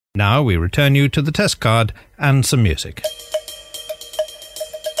Now we return you to the test card and some music.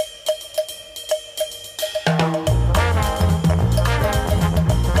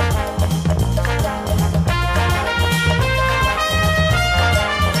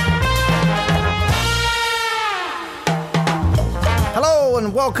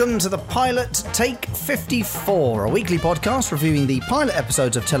 And welcome to the Pilot Take 54, a weekly podcast reviewing the pilot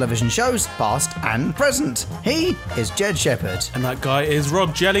episodes of television shows, past and present. He is Jed Shepherd. And that guy is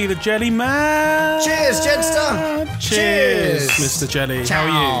Rob Jelly, the Jelly Man. Cheers, Jedster. Cheers, Mr. Jelly. Ciao.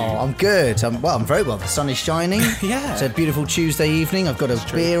 How are you? I'm good. I'm very well. The sun is shining. Yeah. It's a beautiful Tuesday evening. I've got a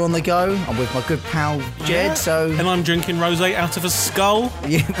beer on the go. I'm with my good pal, Jed, Yeah. so... And I'm drinking rosé out of a skull.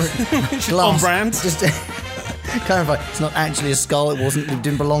 Yeah, Which is on brand. Just... Clarify, it's not actually a skull. It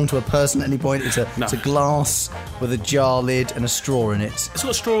didn't belong to a person at any point. It's a glass with a jar lid and a straw in it. It's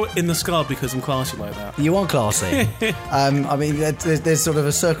got a straw in the skull because I'm classy like that. You are classy. I mean, there's sort of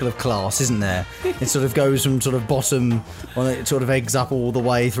a circle of class, isn't there? It sort of goes from sort of bottom, well, it sort of eggs up all the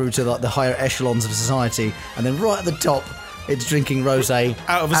way through to like the higher echelons of society, and then right at the top, it's drinking rosé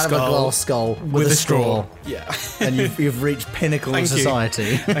out of a glass skull with a straw. Yeah. And you've reached pinnacle of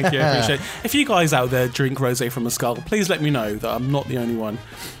society. Thank you, I appreciate it. If you guys out there drink rosé from a skull, please let me know that I'm not the only one.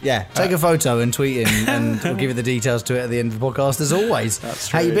 Yeah, take a photo and tweet in, and we'll give you the details to it at the end of the podcast, as always. That's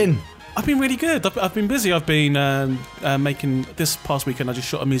true. How you been? I've been really good. I've been busy. I've been making... This past weekend, I just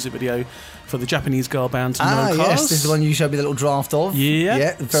shot a music video for the Japanese girl band No Cars. Yes, this is the one you showed me the little draft of. Yeah.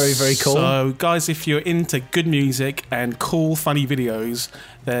 Yeah, very, very cool. So, guys, if you're into good music and cool, funny videos,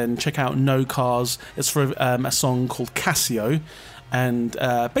 then check out No Cars. It's for a song called Casio. And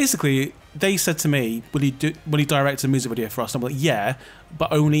basically, they said to me, will you direct a music video for us? And I'm like, yeah,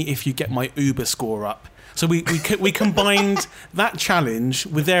 but only if you get my Uber score up. So we combined that challenge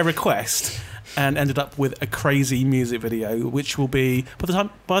with their request and ended up with a crazy music video, which will be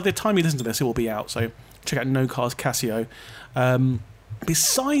by the time you listen to this, it will be out. So check out No Cars Casio.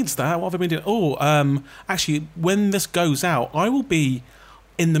 Besides that, what have I been doing? Actually, when this goes out, I will be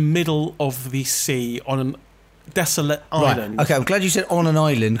in the middle of the sea on an desolate island. Right. Okay, I'm glad you said on an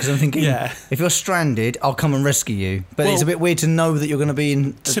island, because I'm thinking, if you're stranded, I'll come and rescue you. But it's a bit weird to know that you're going to be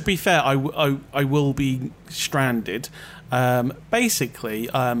in... To be fair, I will be stranded. Basically,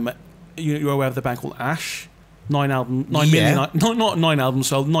 you're aware of the band called Ash? 9 million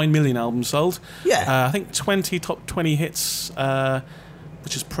albums sold. Yeah. I think 20 top 20 hits,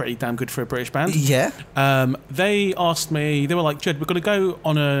 which is pretty damn good for a British band. Yeah. They asked me, they were like, Jed, we're going to go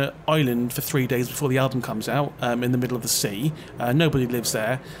on an island for 3 days before the album comes out, in the middle of the sea. Nobody lives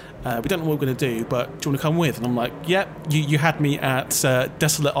there. We don't know what we're going to do, but do you want to come with? And I'm like, yep, you had me at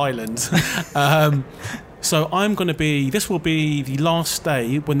Desolate Island. So I'm going to this will be the last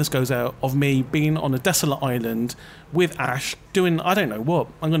day when this goes out of me being on a desolate island with Ash doing, I don't know what.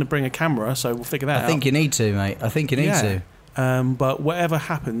 I'm going to bring a camera, so we'll figure that out. I think you need to, mate. I think you need to. But whatever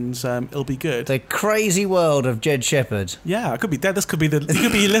happens, it'll be good. The crazy world of Jed Shepherd. Yeah, I could be dead. This could be you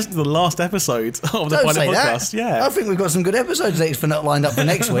listening to the last episode of the Pilot Podcast. Yeah, I think we've got some good episodes lined up for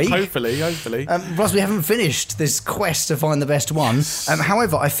next week. Hopefully. Plus, we haven't finished this quest to find the best one.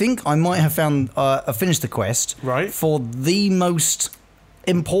 However, I think I might have finished the quest for the most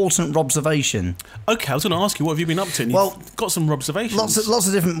important observation. Okay, I was going to ask you, what have you been up to? And you've got some observations. Lots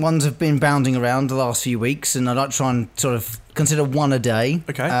of different ones have been bounding around the last few weeks, and I'd like to try and sort of consider one a day.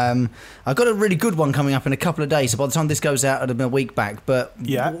 Okay. I've got a really good one coming up in a couple of days, so by the time this goes out, it'll be a week back. But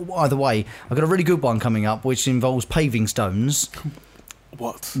either way, I've got a really good one coming up, which involves paving stones.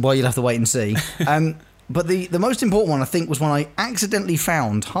 What? Well, you'll have to wait and see. But the most important one, I think, was one I accidentally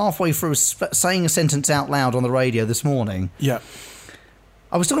found halfway through saying a sentence out loud on the radio this morning. Yeah.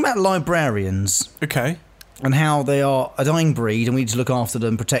 I was talking about librarians. Okay. And how they are a dying breed and we need to look after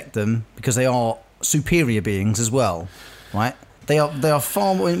them, protect them, because they are superior beings as well, right? They are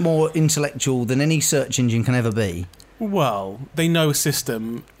far more intellectual than any search engine can ever be. Well, they know a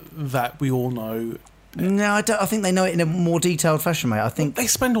system that we all know. No, I think they know it in a more detailed fashion, mate. I think they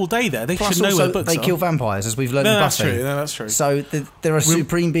spend all day there. They plus should know also where books they are. kill vampires, as we've learned in Buffy. That's true. So they're a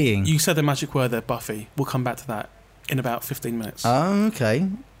supreme being. You said the magic word there, Buffy. We'll come back to that in about 15 minutes. Oh, okay.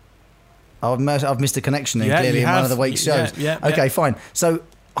 I've missed a connection then, clearly, in one of the week's shows. Okay, fine. So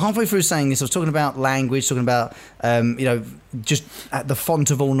halfway through saying this, I was talking about language, talking about, just at the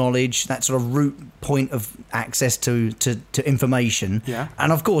font of all knowledge, that sort of root point of access to information. Yeah.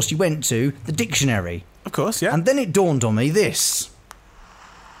 And, of course, you went to the dictionary. Of course, yeah. And then it dawned on me this.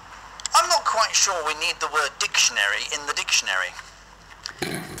 I'm not quite sure we need the word dictionary in the dictionary.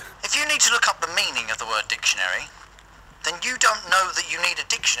 If you need to look up the meaning of the word dictionary, then you don't know that you need a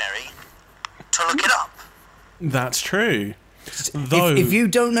dictionary to look it up. That's true. If you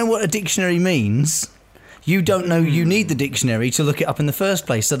don't know what a dictionary means, you don't know you need the dictionary to look it up in the first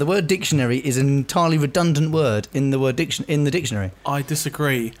place. So the word dictionary is an entirely redundant word in the dictionary. I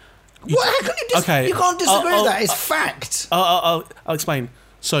disagree. What? How can you okay. You can't disagree with that. It's fact. I'll explain.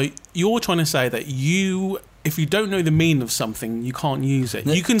 So you're trying to say that if you don't know the meaning of something, you can't use it.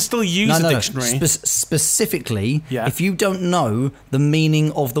 You can still use a dictionary. Specifically, if you don't know the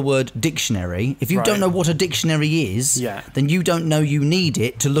meaning of the word dictionary, if you don't know what a dictionary is, then you don't know you need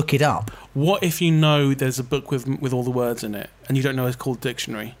it to look it up. What if you know there's a book with all the words in it, and you don't know it's called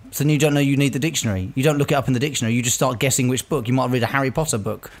dictionary? So then you don't know you need the dictionary. You don't look it up in the dictionary. You just start guessing which book. You might read a Harry Potter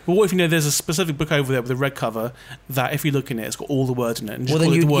book. But what if you know there's a specific book over there with a red cover that if you look in it, it's got all the words in it, and just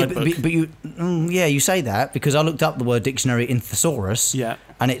call it the word book? But you say that because I looked up the word dictionary in thesaurus,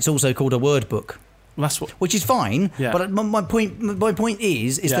 and it's also called a word book. Which is fine. Yeah. But my point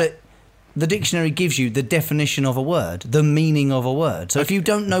is that the dictionary gives you the definition of a word, the meaning of a word. So if you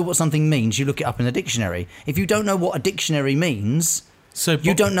don't know what something means, you look it up in a dictionary. If you don't know what a dictionary means,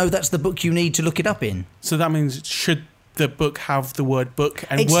 you don't know that's the book you need to look it up in. So that means should the book have the word book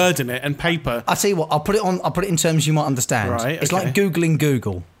and word in it and paper? I'll tell you what, I'll put it in terms you might understand. Right, it's like Googling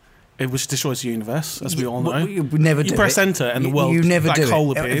Google. Which destroys the universe, as we all know. You never do. You press enter and the world, you never black do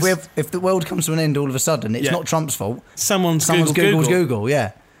hole it. appears. If the world comes to an end all of a sudden, it's not Trump's fault. Someone's Googled Google,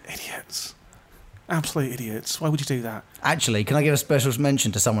 yeah. Idiots. Absolute idiots. Why would you do that? Actually, can I give a special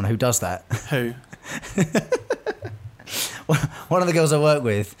mention to someone who does that? Who? One of the girls I work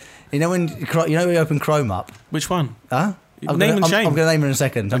with. You know when we open Chrome up? Which one? Huh? I'm going to name her in a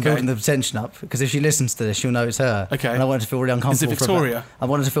second. I'm building the tension up because if she listens to this, she'll know it's her. Okay. And I want her to feel really uncomfortable. Is it Victoria? I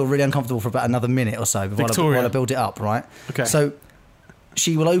want her to feel really uncomfortable for about another minute or so while I build it up, right? Okay. So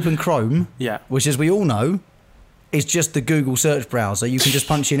she will open Chrome, which, as we all know, is just the Google search browser. You can just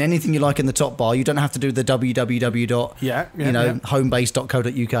punch in anything you like in the top bar. You don't have to do the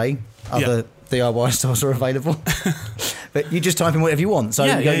homebase.co.uk. Other DIY stores are available. But you just type in whatever you want. So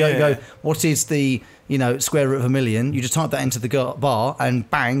you go, what is the square root of 1,000,000? You just type that into the bar and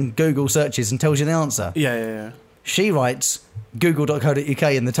bang, Google searches and tells you the answer. Yeah. She writes google.co.uk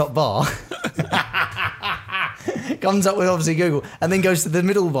in the top bar. Comes up with obviously Google and then goes to the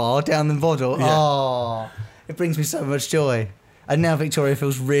middle bar down the bottom. Yeah. Oh, it brings me so much joy. And now Victoria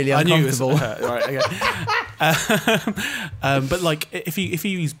feels really uncomfortable. Right, okay. But like, if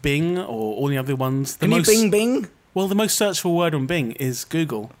you use Bing or all the other ones, Bing? Well, the most searched for word on Bing is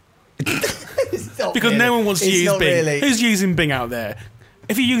Google. Because really. No one wants to use Bing. Really. Who's using Bing out there?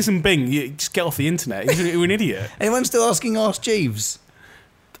 If you're using Bing, you just get off the internet. You're an idiot. Anyone still asking Ask Jeeves?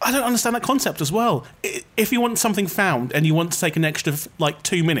 I don't understand that concept as well. If you want something found and you want to take an extra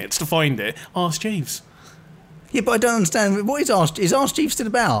 2 minutes to find it, Ask Jeeves. Yeah, but I don't understand. What is Ask Jeeves still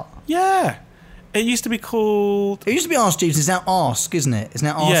about? Yeah. It used to be called... It used to be Ask Jeeves. It's now Ask, isn't it? It's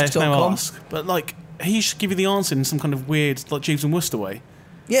now ask.com. Yeah, it's now Ask. But he should give you the answer in some kind of weird, Jeeves and Worcester way.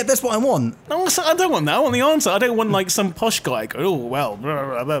 Yeah, that's what I want. No, I don't want that. I want the answer. I don't want some posh guy going, oh, well, blah,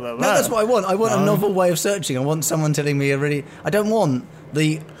 blah, blah, blah. No, that's what I want. I want a novel way of searching. I want someone telling me I don't want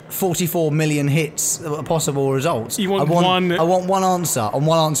the 44 million hits possible results. You want one... I want one answer, and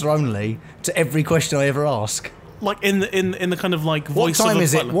one answer only, to every question I ever ask. Like in the kind of voice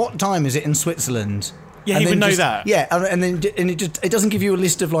of What time is it in Switzerland? Yeah, he would know that. Yeah, and then it doesn't give you a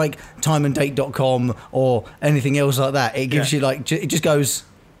list of timeanddate.com or anything else like that. It gives you it just goes,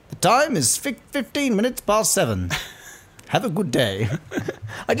 the time is 15 minutes past 7. Have a good day.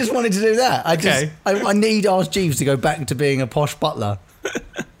 I just wanted to do that. I need Ask Jeeves to go back to being a posh butler.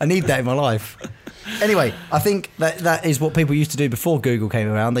 I need that in my life. Anyway, I think that is what people used to do before Google came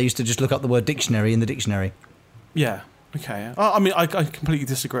around. They used to just look up the word dictionary in the dictionary. Yeah. Okay. I mean, I completely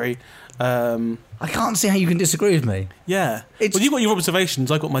disagree. I can't see how you can disagree with me. Yeah. Well, you got your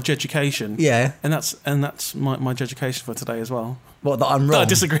observations. I got my education. Yeah. And that's my education for today as well. What, that I'm wrong? That I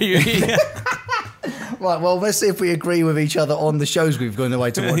disagree with you. Yeah. Right. Well, let's see if we agree with each other on the shows we've gone away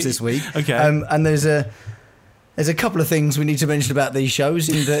to watch this week. Okay. And there's a couple of things we need to mention about these shows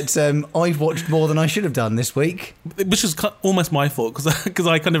in that I've watched more than I should have done this week. Which is almost my fault because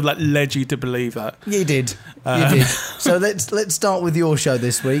I kind of led you to believe that. You did. You did. So let's start with your show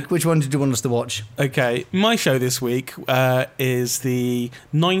this week. Which one did you want us to watch? Okay. My show this week is the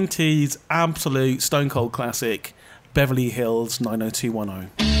 90s absolute stone cold classic, Beverly Hills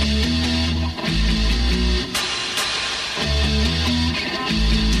 90210.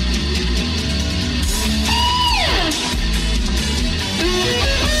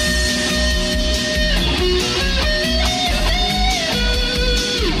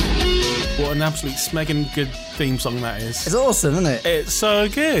 What an absolute smeging good theme song that is. It's awesome, isn't it? It's so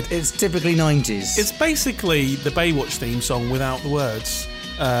good. It's typically 90s. It's basically the Baywatch theme song without the words,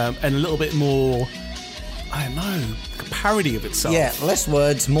 and a little bit more, I don't know, like a parody of itself. Yeah, less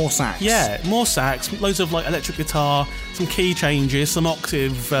words, more sax. Yeah, more sax, loads of like electric guitar, some key changes, some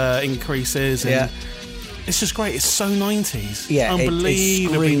octave increases. And it's just great. It's so 90s. Yeah,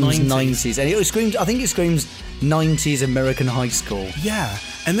 unbelievably it screams 90s. And it screams, I think it screams 90s American high school. Yeah,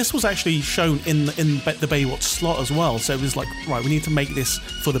 and this was actually shown in the Baywatch slot as well. So it was like, right, we need to make this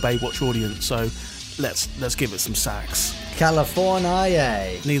for the Baywatch audience. So let's give it some sax.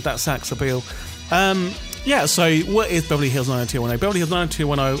 California. Need that sax appeal. Yeah, so what is Beverly Hills 90210? Beverly Hills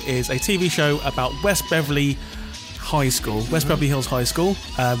 90210 is a TV show about West Beverly High School, West Beverly Hills High School,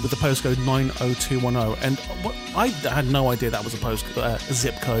 with the postcode 90210. And I had no idea that was a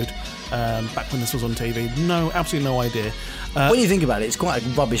zip code back when this was on TV. No, absolutely no idea. When you think about it, it's quite a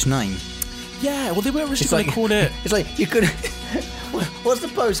rubbish name. Yeah, well, they were originally called it. It's like you could. What's the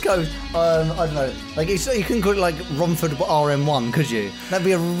postcode? I don't know. Like you couldn't call it like Romford RM1, could you? That'd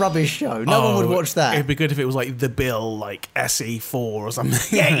be a rubbish show. No one would watch that. It'd be good if it was like The Bill, like SE4 or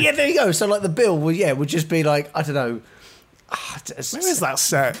something. Yeah, there you go. So like The Bill would just be like, I don't know. Where is that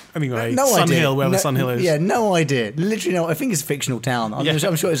set? Anyway, no Sun idea. Hill, wherever Sun Hill is. Yeah, no idea. Literally no. I think it's a fictional town. I'm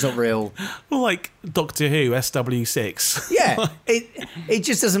sure it's not real. Well, like Doctor Who, SW6. Yeah, it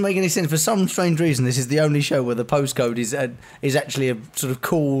just doesn't make any sense. For some strange reason, this is the only show where the postcode is actually a sort of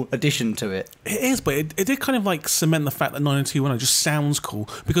cool addition to it. It is, but it did kind of like cement the fact that 90210 just sounds cool,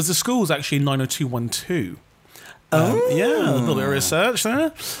 because the school is actually 90212. Yeah, a little bit of research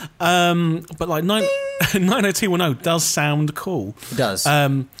there. But like 90210 does sound cool. It does.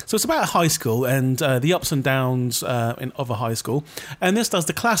 So it's about high school and the ups and downs of a high school. And this does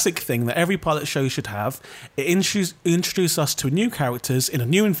the classic thing that every pilot show should have. It introduces us to new characters in a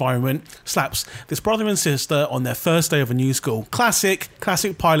new environment, slaps this brother and sister on their first day of a new school. Classic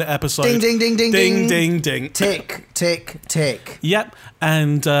pilot episode. Ding, ding, ding, ding, ding, ding, ding. Tick, tick, tick. Yep.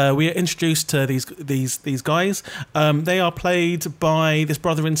 And we are introduced to these guys. They are played by this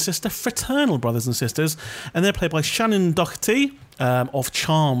brother and sister, fraternal brothers and sisters, and they're played by Shannon Doherty of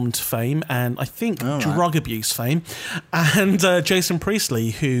Charmed fame and I think drug abuse fame, and Jason Priestley,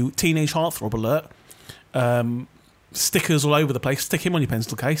 who Teenage Heartthrob alert. Stickers all over the place. Stick him on your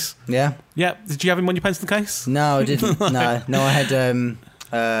pencil case. Yeah. Yeah. Did you have him on your pencil case? No, I didn't. No, I had.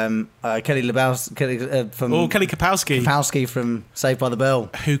 Kelly Kapowski from Saved by the Bell,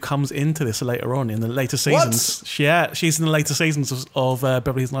 who comes into this later on in the later seasons. What? Yeah, she's in the later seasons of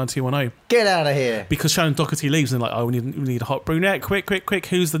Beverly Hills 90210. Get out of here! Because Shannon Doherty leaves and they're like, oh, we need a hot brunette. Quick!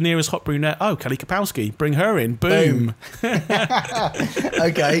 Who's the nearest hot brunette? Oh, Kelly Kapowski. Bring her in. Boom.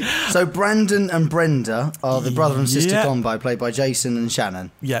 Okay, so Brandon and Brenda are the brother and sister combo, played by Jason and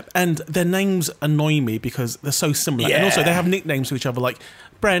Shannon. Yeah, and their names annoy me because they're so similar, and also they have nicknames to each other like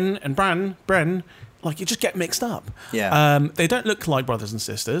Bren and Bren, like you just get mixed up. Yeah. They don't look like brothers and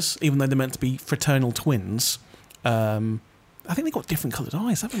sisters, even though they're meant to be fraternal twins. I think they've got different coloured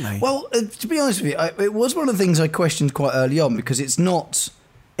eyes, haven't they? Well, to be honest with you, it was one of the things I questioned quite early on, because it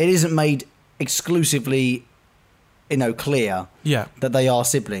isn't made exclusively, clear that they are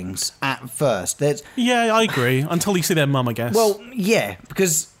siblings at first. Yeah, I agree. Until you see their mum, I guess. Well, yeah,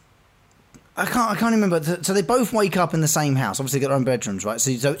 because I can't remember. So they both wake up in the same house. Obviously, they got their own bedrooms, right?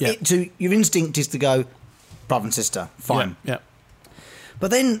 So your instinct is to go brother and sister, fine. Yeah.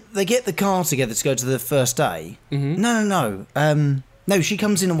 But then they get the car together to go to the first day. Mm-hmm. No. No, she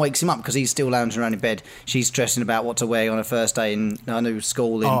comes in and wakes him up because he's still lounging around in bed. She's stressing about what to wear on her first day in a new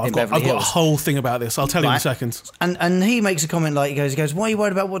school in Beverly Hills. I've got a whole thing about this. I'll tell you in a second. And he makes a comment like, he goes, why are you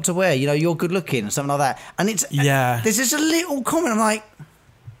worried about what to wear? You're good looking, or something like that. And it's there's just a little comment. I'm like,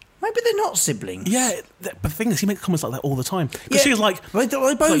 maybe they're not siblings. Yeah, but the thing is, he makes comments like that all the time. Because she's like, they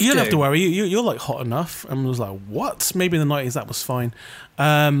both like, you don't have to worry, you're like hot enough. And I was like, what? Maybe in the 90s that was fine.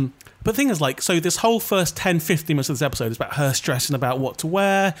 But the thing is, like, so this whole first 10-15 minutes of this episode is about her stressing about what to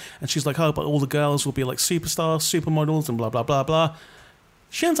wear. And she's like, oh, but all the girls will be like superstars, supermodels, and blah, blah, blah, blah.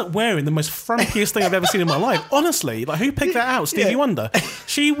 She ends up wearing the most frumpiest thing I've ever seen in my life. Honestly, like, who picked that out? Stevie Wonder.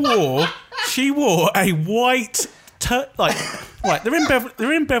 She wore a white... right,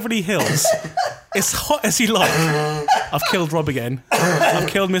 they're in Beverly Hills. It's hot as you like. I've killed Rob again. I've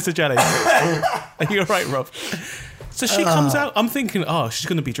killed Mr. Jelly. Are you alright, Rob? So she comes out. I'm thinking, she's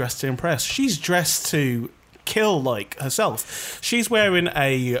going to be dressed to impress. She's dressed to kill, like, herself. She's wearing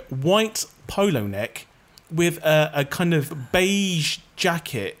a white polo neck with a kind of beige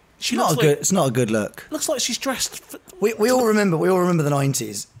jacket. It's not a good look. Looks like she's dressed. We all remember the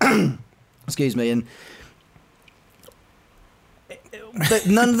 90s. Excuse me, and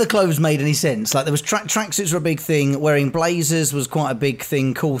none of the clothes made any sense. Like there was tracksuits were a big thing. Wearing blazers was quite a big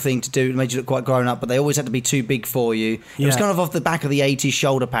thing, cool thing to do. It made you look quite grown up, but they always had to be too big for you. It was kind of off the back of the 80s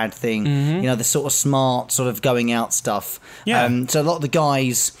shoulder pad thing. You know, the sort of smart, sort of going out stuff. Yeah. So a lot of the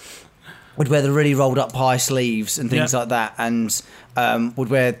guys would wear the really rolled up high sleeves and things like that, and would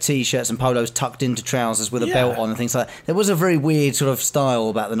wear t-shirts and polos tucked into trousers with a belt on and things like that. There was a very weird sort of style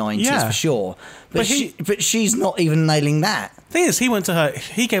about the 90s for sure. But she's not even nailing that. Thing is, he went to her,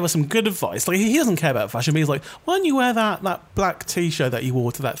 he gave her some good advice. Like, he doesn't care about fashion, but he's like, why don't you wear that black t-shirt that you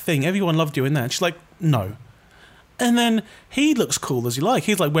wore to that thing? Everyone loved you in that. And she's like, no. And then he looks cool as you like.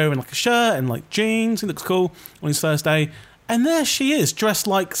 He's like wearing like a shirt and like jeans. He looks cool on his first day. And there she is, dressed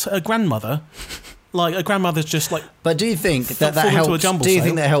like a grandmother. Like a grandmother's just like. But do you think that helps? Do you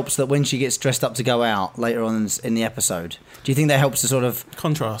think that helps that when she gets dressed up to go out later on in the episode? Do you think that helps to sort of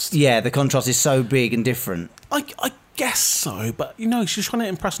contrast? Yeah, the contrast is so big and different. I guess so, but you know, she was trying to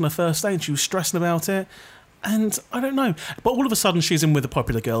impress on her first day, and she was stressing about it. And I don't know, but all of a sudden she's in with the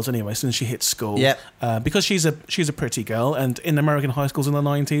popular girls anyway. As soon as she hits school, because she's a pretty girl, and in American high schools in the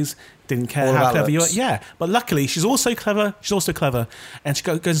 90s, didn't care how clever you are. Yeah, but luckily she's also clever. And she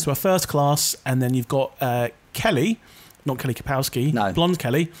goes into her first class, and then you've got Kelly, not Kelly Kapowski, blonde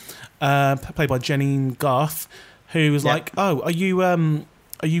Kelly, played by Jenny Garth, who was like, "Oh, are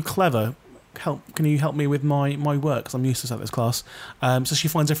you clever? Can you help me with my work? Because I'm useless at this class." So she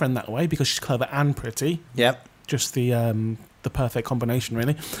finds a friend that way because she's clever and pretty. Yep. Just the perfect combination,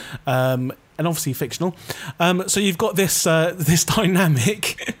 really. And obviously fictional. So you've got this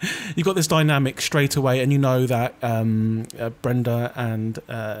dynamic. You've got this dynamic straight away, and you know that Brenda and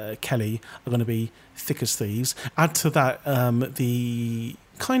Kelly are going to be thick as thieves. Add to that the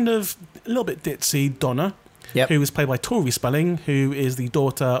kind of a little bit ditzy Donna. Yep. Who was played by Tori Spelling, who is the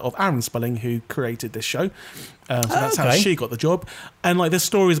daughter of Aaron Spelling, who created this show. So that's how she got the job. And like, there's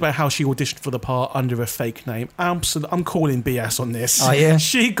stories about how she auditioned for the part under a fake name. I'm calling BS on this. Oh, yeah?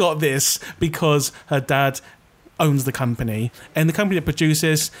 She got this because her dad owns the company, and the company that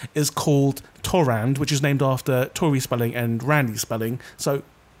produces is called Torrand, which is named after Tori Spelling and Randy Spelling. So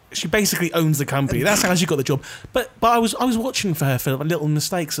she basically owns the company. That's how she got the job. But I was watching for her for little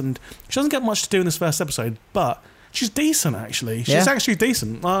mistakes, and she doesn't get much to do in this first episode, but she's decent, actually. She's actually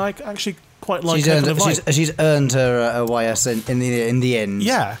decent. I actually quite like her. She's earned her YS in the end.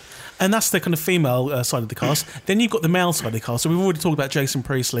 Yeah. And that's the kind of female side of the cast. Then you've got the male side of the cast. So we've already talked about Jason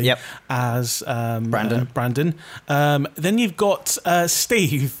Priestley as Brandon. Then you've got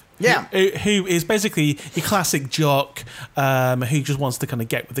Steve. Yeah, who is basically your classic jock who just wants to kind of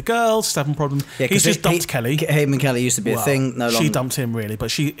get with the girls, just having a problem. Yeah, he's just dumped Kelly. Him and Kelly used to be a thing. No longer. She dumped him, really,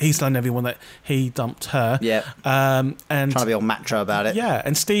 but he's telling everyone that he dumped her. Yeah, and trying to be all macho about it. Yeah,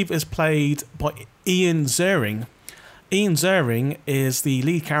 and Steve is played by Ian Ziering. Ian Ziering is the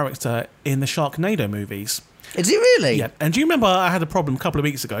lead character in the Sharknado movies. Is he really? Yeah. And do you remember I had a problem a couple of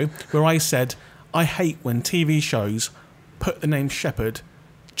weeks ago where I said I hate when TV shows put the name Shepherd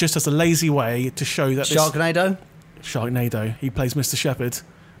just as a lazy way to show that Sharknado. He plays Mr. Shepherd.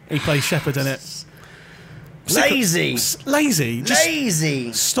 He plays Shepherd in it. Lazy.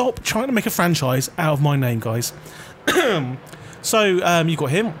 Lazy. Stop trying to make a franchise out of my name, guys. So you've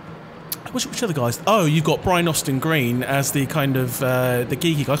got him. Which other guys? Oh, you've got Brian Austin Green as the kind of the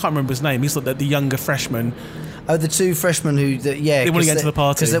geeky guy. I can't remember his name. He's like the younger freshman. Oh, the two freshmen who, they want to get to the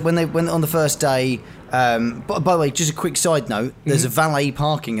party. Because when they went on the first day, by the way, just a quick side note, there's a valet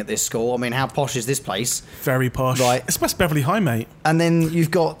parking at this school. I mean, how posh is this place? Very posh. Right. It's West Beverly High, mate. And then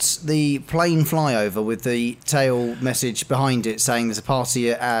you've got the plane flyover with the tail message behind it saying there's a party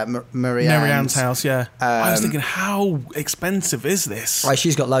at Marianne's house, yeah. I was thinking, how expensive is this? Right,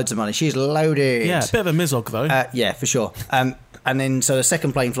 she's got loads of money. She's loaded. Yeah, a bit of a mizog, though. Yeah, for sure. And then, so the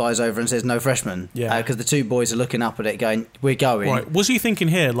second plane flies over and says, no freshmen. Yeah. Because the two boys are looking up at it going, we're going. Right. Was you thinking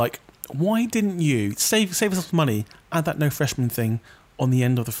here, like, why didn't you save us some money, add that no freshman thing on the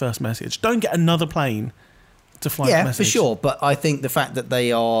end of the first message? Don't get another plane to fly the message. For sure. But I think the fact that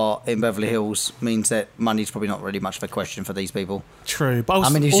they are in Beverly Hills means that money's probably not really much of a question for these people. True.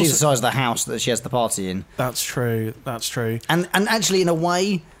 But you see the size of the house that she has the party in. That's true. And actually, in a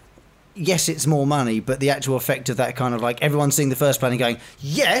way, yes, it's more money, but the actual effect of that kind of like everyone's seeing the first plane and going,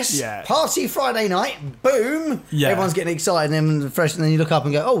 yes, party Friday night, boom. Yeah. Everyone's getting excited and then you look up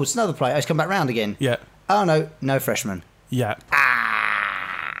and go, oh, it's another plane. It's come back round again. Yeah. Oh, no freshmen. Yeah.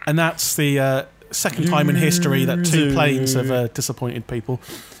 And that's the second time in history that two planes have disappointed people.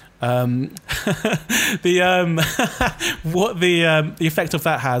 What the effect of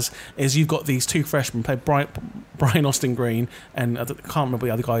that has is you've got these two freshmen played Brian Brian Austin Green, and I can't remember who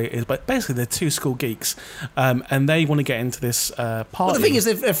the other guy is, but basically they're two school geeks, and they want to get into this party. Well, the thing is,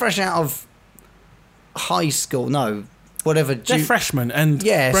 they're fresh out of high school. No. Whatever. They're freshmen, and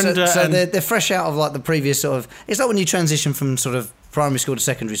Brenda so they're fresh out of like the previous sort of. It's like when you transition from sort of primary school to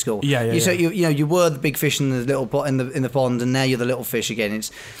secondary school. So you were the big fish in the little pot in the pond, and now you're the little fish again.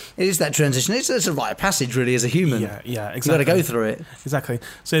 It is that transition. It's a rite of passage, really, as a human. Yeah, exactly. You got to go through it. Exactly.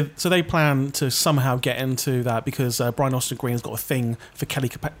 So they plan to somehow get into that because Brian Austin Green's got a thing for Kelly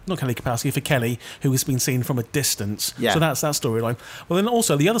Kapowski, for Kelly, who has been seen from a distance. Yeah. So that's that storyline. Well, then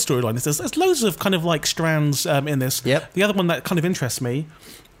also the other storyline is there's loads of kind of like strands in this. Yep. The other one that kind of interests me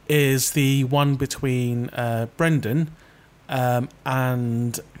is the one between Brendan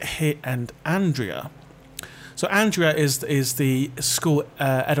and Andrea. So Andrea is the school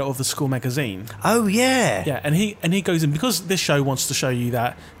editor of the school magazine. Oh yeah, yeah, and he goes in because this show wants to show you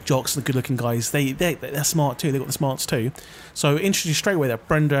that jocks, the good-looking guys, they're smart too. They've got the smarts too. So introduce straight away that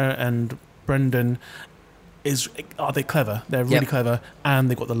Brenda and Brendan are they clever? They're really clever, and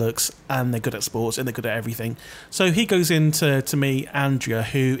they've got the looks, and they're good at sports, and they're good at everything. So he goes in to meet Andrea,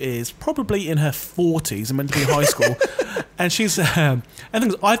 who is probably in her 40s and meant to be in high school. And she's and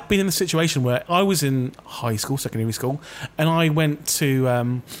I've been in the situation where I was in high school, secondary school, and I went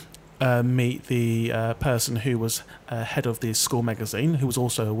to meet the person who was head of the school magazine, who was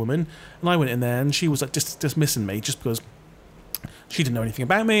also a woman. And I went in there, and she was like just dismissing me just because she didn't know anything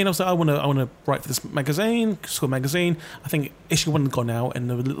about me, and I was like, I want to write for this magazine, school magazine. I think issue 1 had gone out, and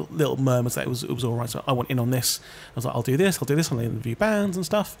there were little murmurs that it was all right. So I went in on this. I was like, I'll do this. I'll interview bands and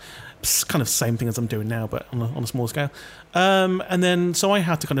stuff. It's kind of the same thing as I'm doing now, but on a smaller scale. And then so I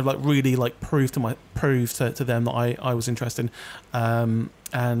had to kind of like really like prove to them that I was interested. So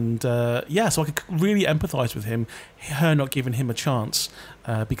I could really empathise with him. Her not giving him a chance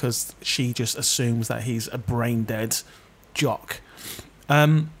because she just assumes that he's a brain dead jock.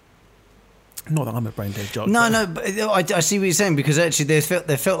 Not that I'm a brain dead jock. No, but I see what you're saying, because actually they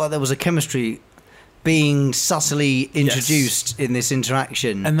felt like there was a chemistry being subtly introduced in this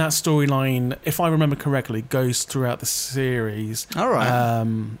interaction. And that storyline, if I remember correctly, goes throughout the series. All right.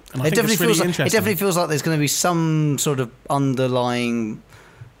 And I think it's really interesting. It definitely feels like there's going to be some sort of underlying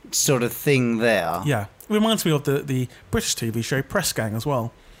sort of thing there. Yeah. It reminds me of the British TV show Press Gang as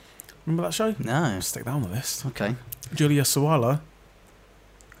well. Remember that show? No. Stick that on the list. Okay. Julia Sawala.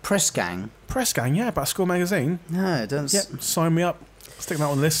 Press Gang, yeah, about School Magazine. No, don't. Yep, sign me up. Stick that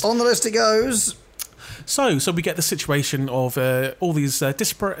on the list. On the list it goes. So we get the situation of all these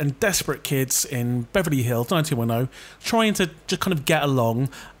disparate and desperate kids in Beverly Hills, 90210, trying to just kind of get along.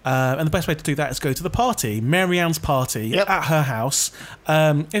 And the best way to do that is go to the party, Mary Ann's party at her house.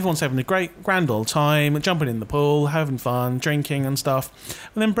 Everyone's having a grand old time, jumping in the pool, having fun, drinking and stuff.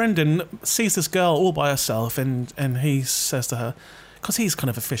 And then Brendan sees this girl all by herself, and he says to her, because he's kind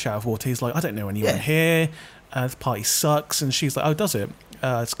of a fish out of water, he's like, I don't know anyone here. The party sucks. And she's like, oh, does it?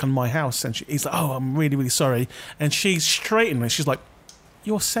 It's kind of my house. And he's like, oh, I'm really, really sorry. And she's straight in and she's like,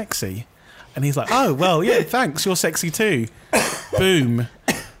 you're sexy. And he's like, oh, well, yeah, thanks. You're sexy too. Boom.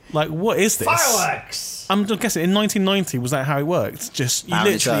 Like, what is this? Fireworks! I'm guessing in 1990, was that how it worked? Just, you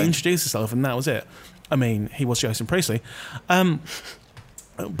literally introduced yourself and that was it. I mean, he was Jason Priestley.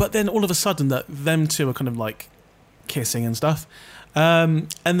 But then all of a sudden, them two are kind of like kissing and stuff. And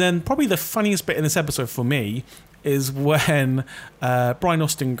then probably the funniest bit in this episode for me is when Brian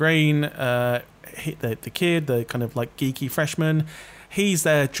Austin Green, the kid, the kind of like geeky freshman, he's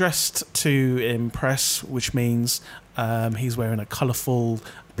there dressed to impress, which means he's wearing a colourful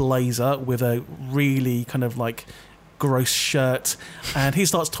blazer with a really kind of like gross shirt, and he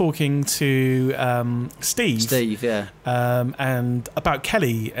starts talking to Steve, and about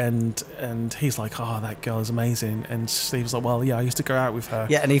Kelly, and he's like, oh, that girl is amazing, and Steve's like, well, yeah, I used to go out with her.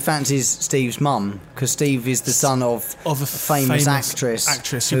 Yeah, and he fancies Steve's mum, because Steve is the son of a famous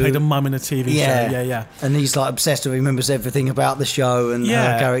actress who played a mum in a TV show. And he's like obsessed with her. He remembers everything about the show and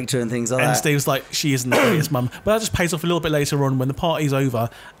her character and things like that. And Steve's like, she isn't the greatest mum, but that just pays off a little bit later on when the party's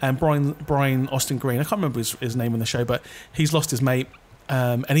over, and Brian Austin Green, I can't remember his name in the show, but he's lost his mate,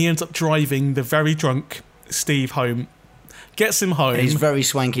 and he ends up driving the very drunk Steve home, gets him home. And his very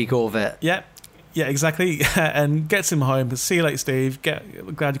swanky Corvette. Yeah, exactly. And gets him home. See you later, Steve. Glad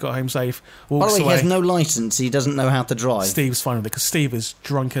you got home safe. By the way, away. he has no licence. He doesn't know how to drive. Steve's fine with it because Steve is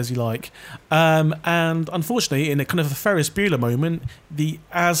drunk as you like. And unfortunately, in a kind of a Ferris Bueller moment,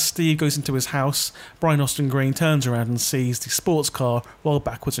 as Steve goes into his house, Brian Austin Green turns around and sees the sports car roll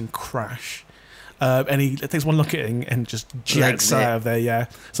backwards and crash. And he takes one look at it and just jets out of there, yeah.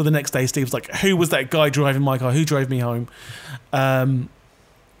 So the next day, Steve's like, who was that guy driving my car? Who drove me home?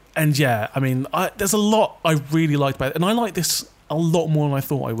 And yeah, I mean, there's a lot I really liked about it, and I like this a lot more than I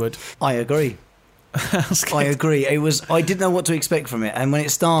thought I would. I agree. I agree. I didn't know what to expect from it, and when it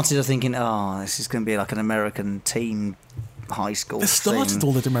started, I was thinking, "Oh, this is going to be like an American teen high school." It started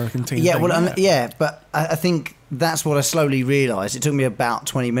all the American teen. Yeah, thing, well, but I think that's what I slowly realised. It took me about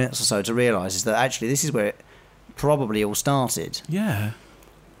 20 minutes or so to realise is that actually this is where it probably all started. Yeah,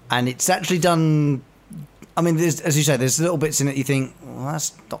 and it's actually done. I mean, as you say, there's little bits in it you think, well,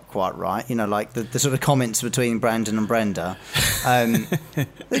 that's not quite right. You know, like the sort of comments between Brandon and Brenda.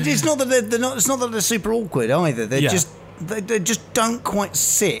 It's not that they're not. It's not that they're super awkward either. They just don't quite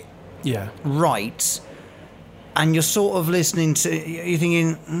sit. Yeah. Right. And you're sort of listening to. You're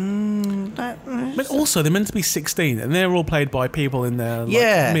thinking. But also, they're meant to be 16, and they're all played by people in their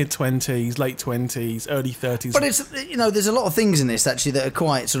mid-20s, late 20s, early 30s. But it's there's a lot of things in this actually that are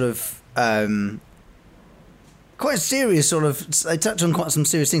quite sort of. Quite serious, sort of. They touch on quite some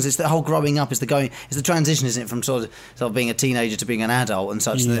serious things. It's the whole growing up. It's the transition, isn't it, from sort of being a teenager to being an adult and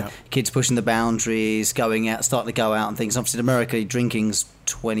such. Yeah. The kids pushing the boundaries, going out, starting to go out and things. Obviously, in America, drinking's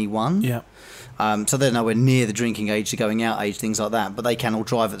 21. Yeah. So they're nowhere near the drinking age, the going out age, things like that. But they can all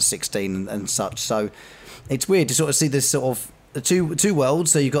drive at 16 and such. So it's weird to sort of see this sort of. The two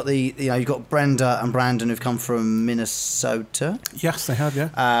worlds. So you've got you've got Brenda and Brandon who've come from Minnesota. Yes, they have. Yeah.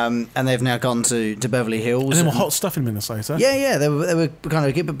 And they've now gone to Beverly Hills. And they were hot stuff in Minnesota. Yeah. They were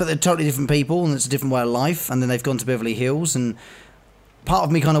kind of, but they're totally different people, and it's a different way of life. And then they've gone to Beverly Hills, and part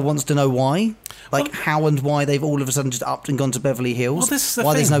of me kind of wants to know why, how and why they've all of a sudden just upped and gone to Beverly Hills. Well, this is the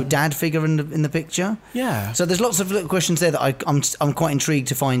why thing. There's no dad figure in the picture. Yeah. So there's lots of little questions there that I'm quite intrigued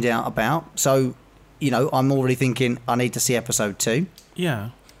to find out about. So. I'm already thinking I need to see episode 2.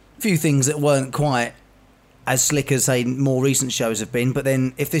 Yeah. A few things that weren't quite as slick as, say, more recent shows have been. But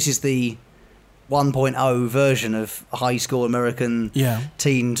then if this is the 1.0 version of high school American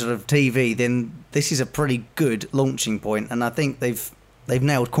teen sort of TV, then this is a pretty good launching point. And I think they've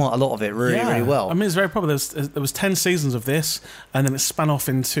nailed quite a lot of it really well. I mean, it's very probably there was 10 seasons of this, and then it span off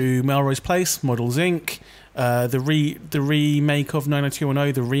into Melrose Place, Models Inc., the remake of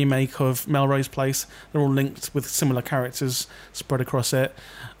 90210, the remake of Melrose Place. They're all linked with similar characters spread across it.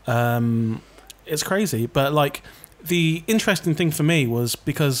 It's crazy, but like the interesting thing for me was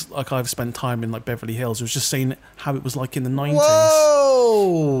because like I've spent time in like Beverly Hills, I was just seeing how it was like in the 90s.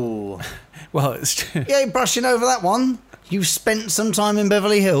 Whoa! Well, it's you ain't brushing over that one. You spent some time in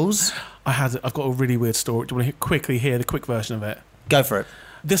Beverly Hills. I've got a really weird story. Do you want to quickly hear the quick version of it? Go for it.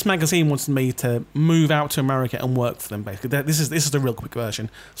 This magazine wanted me to move out to America and work for them, basically. This is the real quick version.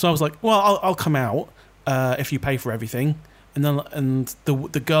 So I was like, well, I'll come out if you pay for everything. And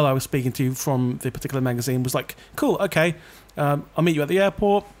the girl I was speaking to from the particular magazine was like, cool, okay, I'll meet you at the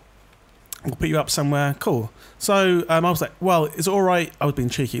airport. We'll put you up somewhere. Cool. So I was like, well, is it all right? I was being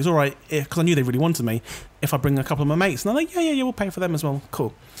cheeky. It's all right, because I knew they really wanted me, if I bring a couple of my mates. And they're like, yeah, we'll pay for them as well.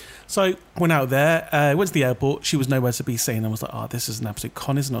 Cool. So went out there, went to the airport. She was nowhere to be seen. I was like, oh, this is an absolute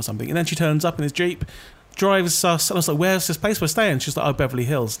con, isn't it, or something? And then she turns up in his Jeep, drives us, and I was like, where's this place we're staying? She's like, oh, Beverly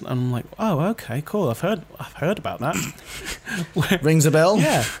Hills. And I'm like, oh, okay, cool. I've heard about that. Rings a bell?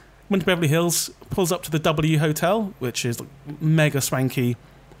 Yeah. Went to Beverly Hills, pulls up to the W Hotel, which is like mega swanky,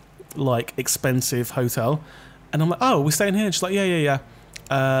 like expensive hotel. And I'm like, oh, we're staying here? And she's like, yeah.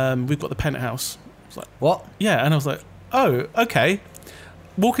 We've got the penthouse. I was like, what? Yeah. And I was like, oh, okay.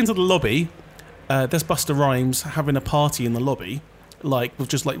 Walk into the lobby, there's Busta Rhymes having a party in the lobby, like with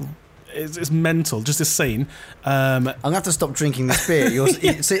just like it's mental, just this scene. I'm gonna have to stop drinking this beer.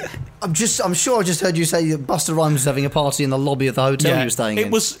 See, I'm sure I just heard you say that Busta Rhymes was having a party in the lobby of the hotel you were staying in.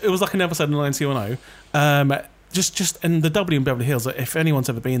 It was like an episode of 90210. Just in the W in Beverly Hills, if anyone's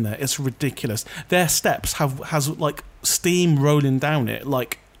ever been there, it's ridiculous. Their steps has like steam rolling down it,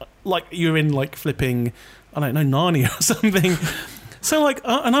 like you're in like flipping, I don't know, Narnia or something. So like,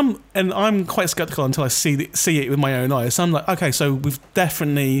 and I'm quite skeptical until I see it with my own eyes. So I'm like, okay, so we've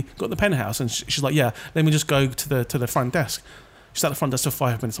definitely got the penthouse, and she's like, yeah, let me just go to the front desk. She's at the front desk for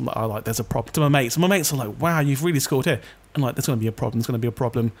 5 minutes. I'm like, oh, like there's a problem. To my mates, and my mates are like, wow, you've really scored here. I'm like, there's going to be a problem. There's going to be a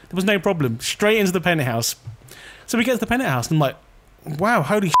problem. There was no problem. Straight into the penthouse. So we get to the penthouse, and I'm like, wow,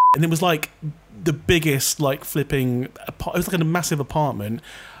 holy shit. And it was like the biggest like flipping. It was like a massive apartment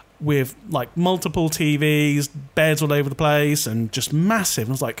with like multiple TVs, beds all over the place, and just massive.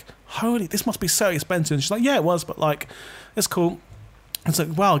 And I was like, holy, this must be so expensive. And she's like, yeah, it was, but like, it's cool. And it's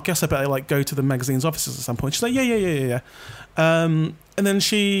like, well, I guess I better like go to the magazine's offices at some point. She's like, yeah. And then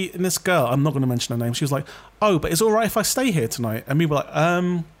this girl, I'm not going to mention her name, she was like, oh, but it's all right if I stay here tonight? And we were like,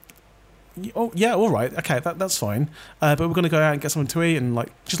 oh yeah, all right, okay, that's fine. But we're going to go out and get something to eat. And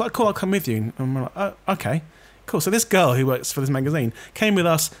like, she's like, cool, I'll come with you. And we're like, oh, okay. cool. So this girl who works for this magazine came with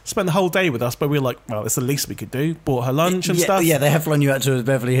us, spent the whole day with us, but we were like, well, it's the least we could do. Bought her lunch and stuff. Yeah, they have flown you out to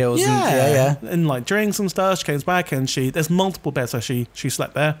Beverly Hills. Yeah. And like drinks and stuff. She came back and there's multiple beds, so she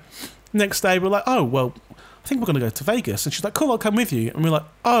slept there. Next day, we're like, oh, well, I think we're going to go to Vegas. And she's like, cool, I'll come with you. And we're like,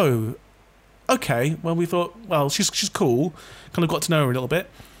 oh, okay. Well, we thought, well, she's cool. Kind of got to know her a little bit.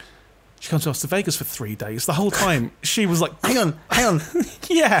 She comes to us to Vegas for 3 days. The whole time, she was like... Hang on.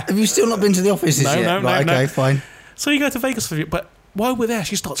 Yeah. Have you still not been to the offices yet? No. Okay, fine. So you go to Vegas for... But while we're there,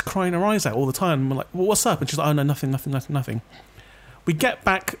 she starts crying her eyes out all the time. And we're like, well, what's up? And she's like, oh, no, nothing. We get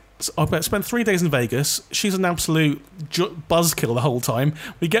back... I spent 3 days in Vegas. She's an absolute buzzkill the whole time.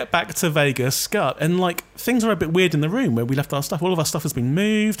 We get back to Vegas, and like things are a bit weird in the room where we left our stuff. All of our stuff has been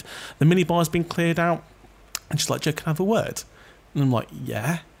moved. The minibar's been cleared out. And she's like, Joe, can I have a word? And I'm like,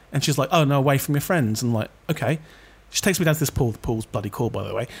 yeah. And she's like, oh, no, away from your friends. And I'm like, okay. She takes me down to this pool. The pool's bloody cool, by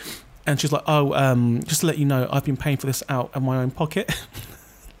the way. And she's like, oh, just to let you know, I've been paying for this out of my own pocket.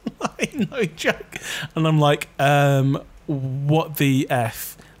 No joke. And I'm like, what the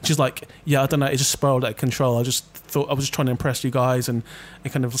F? She's like, yeah, I don't know, it just spiraled out of control. I just thought I was just trying to impress you guys, and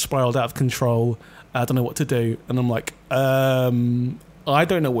it kind of spiraled out of control. I don't know what to do. And I'm like, I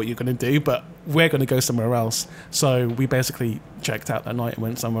don't know what you're going to do, but we're going to go somewhere else. So we basically checked out that night and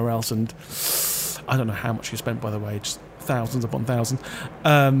went somewhere else, and I don't know how much we spent, by the way, just thousands upon thousands.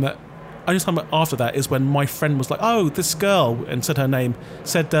 Only time after that is when my friend was like, oh, this girl, and said her name,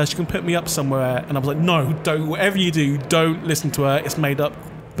 said she can put me up somewhere, and I was like, no, don't, whatever you do, don't listen to her, it's made up.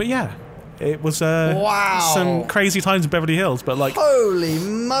 But yeah, it was some crazy times in Beverly Hills, but like... Holy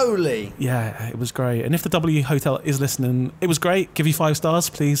moly! Yeah, it was great. And if the W Hotel is listening, it was great. Give you 5 stars.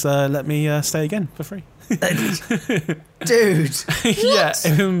 Please let me stay again for free. Dude! Yeah,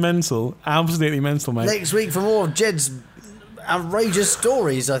 it was mental. Absolutely mental, mate. Next week for more of Jed's outrageous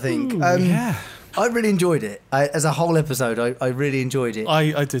stories, I think. Yeah. I really enjoyed it. As a whole episode, I really enjoyed it.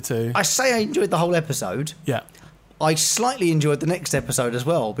 I did too. I say I enjoyed the whole episode. Yeah. I slightly enjoyed the next episode as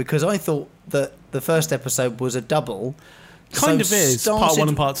well, because I thought that the first episode was a double. Kind of is, part 1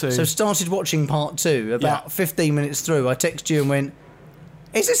 and part 2. So started watching part 2. About 15 minutes through, I texted you and went,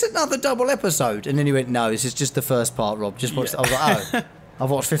 is this another double episode? And then you went, no, this is just the first part, Rob. Just watch. I was like, oh, I've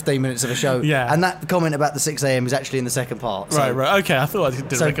watched 15 minutes of a show. Yeah. And that comment about the 6 a.m. is actually in the second part. So, right. Okay, I thought I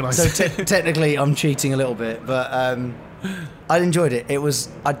didn't recognise it. So technically I'm cheating a little bit, but I enjoyed it.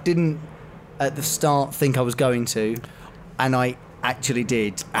 I didn't at the start think I was going to, and I actually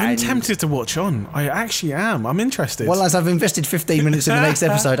did. I'm tempted to watch on. I actually am. I'm interested. Well, as I've invested 15 minutes in the next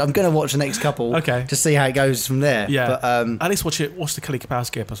episode, I'm going to watch the next couple. Okay. To see how it goes from there. Yeah. But, at least watch the Kelly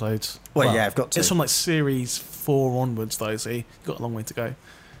Kapowski episodes. Well, yeah, I've got to. It's from like series 4 onwards, though, so you've got a long way to go.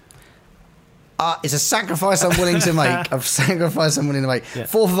 It's a sacrifice I'm willing to make. Yeah.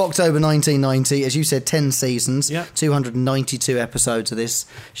 4th of October 1990, as you said, 10 seasons, 292 episodes of this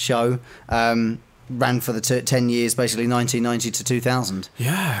show. Ran for the 10 years, basically 1990 to 2000.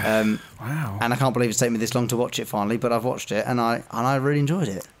 Yeah. Wow. And I can't believe it's taken me this long to watch it finally, but I've watched it and I really enjoyed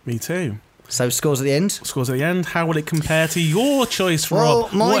it. Me too. So scores at the end? Scores at the end. How will it compare to your choice,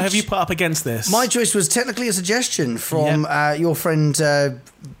 Rob? What have you put up against this? My choice was technically a suggestion from your friend...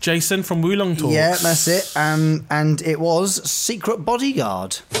 Jason from Wulong Talks. Yeah, that's it. And it was Secret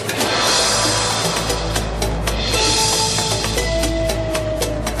Bodyguard.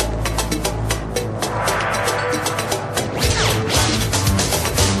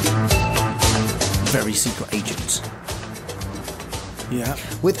 Very secret agents. Yeah.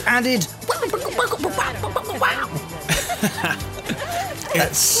 With added...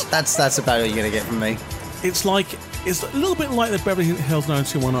 That's about all you're going to get from me. It's a little bit like the Beverly Hills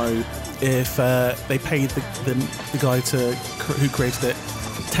 90210 if they paid the guy who created it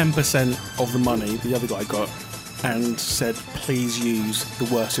 10% of the money the other guy got and said, please use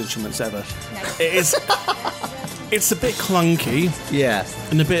the worst instruments ever. It's a bit clunky. Yeah.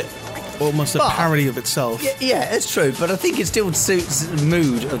 And a bit... almost a parody of itself. Yeah, it's true, but I think it still suits the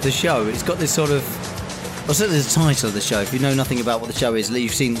mood of the show. It's got this sort of... Well, certainly the title of the show. If you know nothing about what the show is,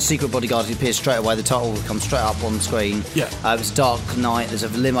 you've seen Secret Bodyguard, it appears straight away. The title will come straight up on screen. Yeah. It's a dark night. There's a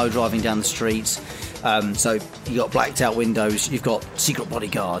limo driving down the streets. So you've got blacked out windows. You've got Secret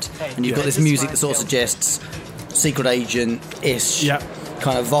Bodyguard. And you've got this music that sort of suggests secret agent-ish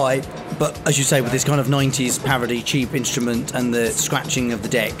kind of vibe. But as you say, with this kind of 90s parody, cheap instrument and the scratching of the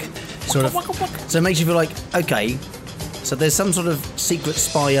deck... So it makes you feel like, okay, so there's some sort of secret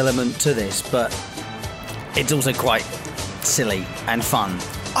spy element to this, but it's also quite silly and fun.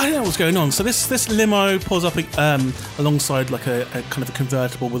 I don't know what's going on. So this limo pulls up alongside like a kind of a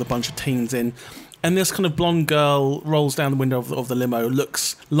convertible with a bunch of teens in, and this kind of blonde girl rolls down the window of the limo,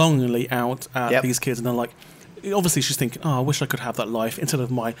 looks longingly out at these kids, and they're like, obviously she's thinking, I wish I could have that life instead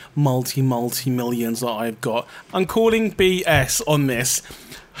of my multi-millions that I've got. I'm calling BS on this.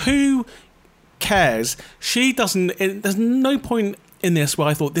 Who cares? She doesn't... There's no point in this where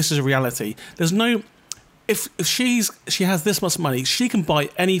I thought this is a reality. There's no... If she has this much money, she can buy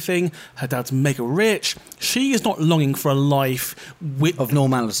anything. Her dad's mega rich. She is not longing for a life of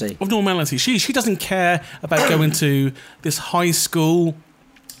normality. She doesn't care about going to this high school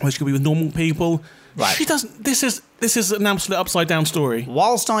where she could be with normal people. Right. She doesn't. This is an absolute upside down story.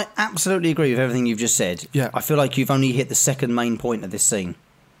 Whilst I absolutely agree with everything you've just said, yeah. I feel like you've only hit the second main point of this scene.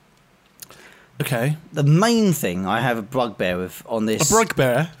 Okay. The main thing I have a bugbear with on this... A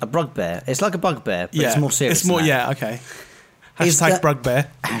bugbear? A bugbear. It's like a bugbear, but it's more serious. It's more, than that. yeah, okay. Hashtag bugbear.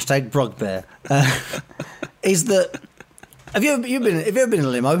 Hashtag bugbear. Is that... Have you ever been in a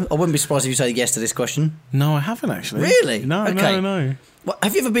limo? I wouldn't be surprised if you say yes to this question. No, I haven't actually. Really? No, okay. No. Well,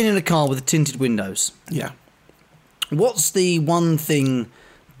 have you ever been in a car with tinted windows? Yeah. What's the one thing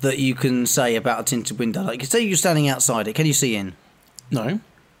that you can say about a tinted window? Like, say you're standing outside it, can you see in? No.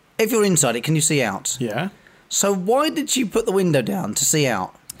 If you're inside it, can you see out? Yeah. So why did you put the window down to see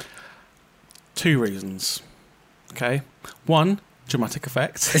out? 2 reasons. Okay. 1, dramatic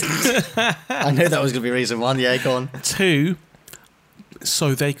effect. I knew that was going to be reason 1. Yeah, go on. 2,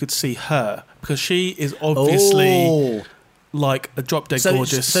 so they could see her. Because she is obviously like a drop dead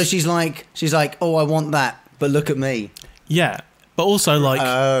gorgeous. So she's like, oh, I want that, but look at me. Yeah. But also like...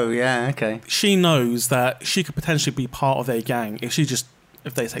 Oh, yeah, okay. She knows that she could potentially be part of their gang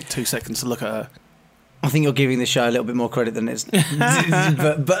if they take 2 seconds to look at her. I think you're giving the show a little bit more credit than it's... but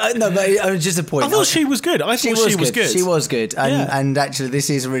just a point. I thought she was good. She was good. She was good. And actually, this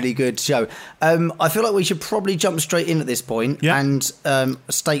is a really good show. I feel like we should probably jump straight in at this point and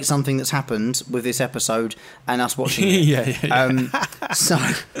state something that's happened with this episode and us watching it.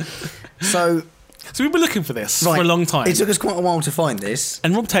 yeah. So we've been looking for this for a long time. It took us quite a while to find this.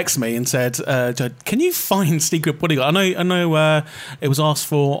 And Rob texted me and said, Judd, can you find Secret Bodyguard? I know it was asked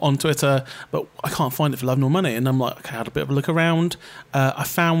for on Twitter, but I can't find it for love nor money. And I'm like, okay, I had a bit of a look around. I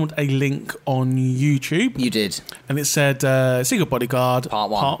found a link on YouTube. You did. And it said Secret Bodyguard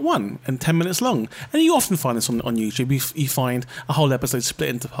Part 1 and 10 minutes long. And you often find this on YouTube. You find a whole episode split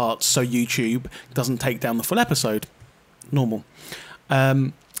into parts so YouTube doesn't take down the full episode. Normal.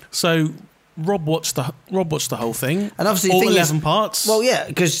 So... Rob watched the whole thing, and obviously all 11 parts. Well, yeah,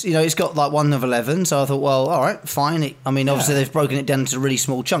 because it's got like 1 of 11. So I thought, well, all right, fine. Obviously they've broken it down into really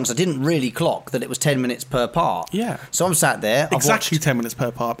small chunks. I didn't really clock that it was 10 minutes per part. Yeah. So I'm sat there. Exactly 10 minutes per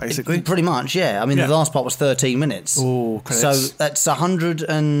part, basically. Pretty much, yeah. The last part was 13 minutes. Oh, credits. So that's 100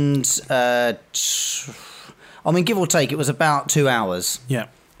 and give or take, it was about 2 hours. Yeah.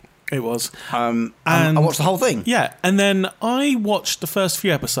 It was. And I watched the whole thing. Yeah, and then I watched the first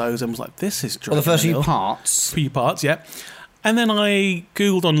few episodes and was like, this is dreadful. Well, the first few parts. Few parts, yeah. And then I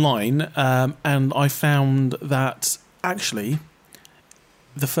Googled online and I found that actually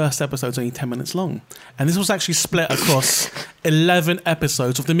the first episode's only 10 minutes long. And this was actually split across 11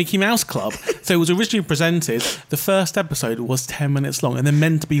 episodes of the Mickey Mouse Club. So it was originally presented, the first episode was 10 minutes long and they're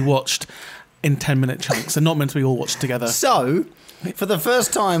meant to be watched in 10-minute chunks. They're not meant to be all watched together. So... For the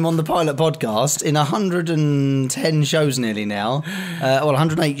first time on the Pilot Podcast, in 110 shows nearly now,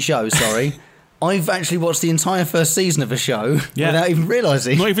 108 shows, sorry, I've actually watched the entire first season of a show without even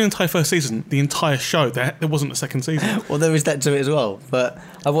realising. Not even the entire first season, the entire show. There wasn't a second season. Well, there is that to it as well. But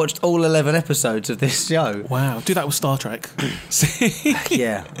I watched all 11 episodes of this show. Wow, do that with Star Trek.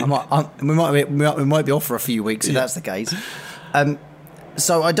 Yeah, we might be off for a few weeks if that's the case.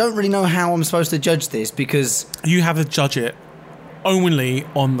 So I don't really know how I'm supposed to judge this because... You have to judge it only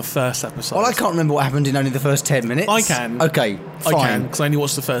on the first episode. Well, I can't remember what happened in only the first 10 minutes. I can. Okay, fine. I can, because I only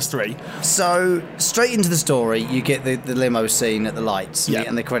watched the first 3. So, straight into the story, you get the limo scene at the lights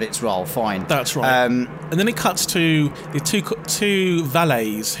and the credits roll, fine. That's right. And then it cuts to the two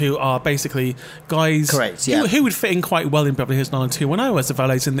valets who are basically guys who would fit in quite well in Beverly Hills 90210 as the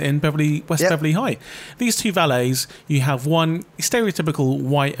valets in West Beverly High. These 2 valets, you have one stereotypical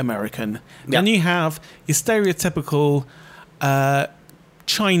white American, and you have your stereotypical...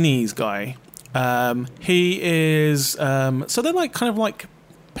 Chinese guy. He is so they're like kind of like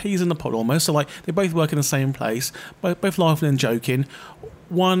peas in the pod almost. So like they both work in the same place, both laughing and joking.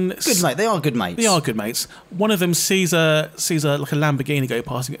 Good mate. They are good mates. They are good mates. One of them sees a like a Lamborghini go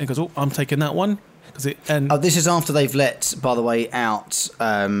past and goes, "Oh, I'm taking that one." This is after they've let, by the way, out.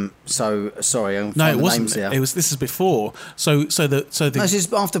 So sorry, I'm no, it wasn't. Names here. This is before. So this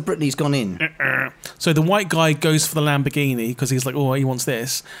is after Brittany's gone in. So the white guy goes for the Lamborghini because he's like, oh, he wants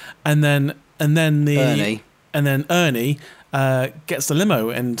this, and then Ernie gets the limo,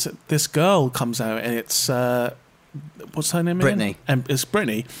 and this girl comes out, and it's what's her name again? Brittany. And it's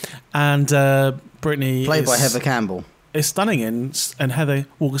Brittany, and Brittany played by Heather Campbell. It's stunning, and Heather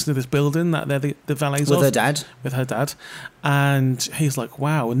walks into this building that they're the valets with of. With her dad, and he's like,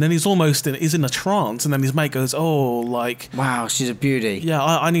 wow, and then he's in a trance, and then his mate goes, oh, like, wow, she's a beauty. Yeah,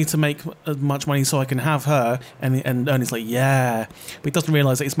 I need to make as much money so I can have her, and Ernie's like, yeah, but he doesn't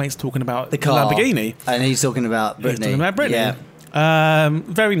realise that his mate's talking about the car, Lamborghini, and he's talking about Brittany. Yeah.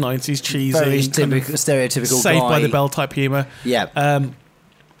 Very 90s, cheesy, very stereotypical Saved guy. by the Bell type humour. Yeah.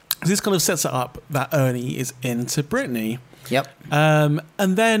 This kind of sets it up that Ernie is into Brittany. Yep. And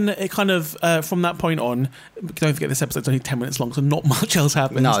then it kind of, from that point on, don't forget this episode's only 10 minutes long, so not much else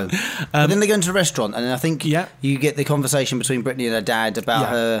happens. No. But then they go into a restaurant, and I think you get the conversation between Brittany and her dad about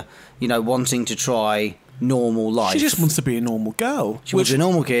her, wanting to try normal life. She just wants to be a normal girl. She wants to be a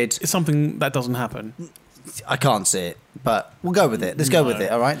normal kid. It's something that doesn't happen. I can't see it, but we'll go with it. Let's go with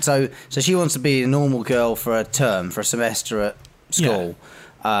it, all right? So she wants to be a normal girl for a term, for a semester at school. Yeah.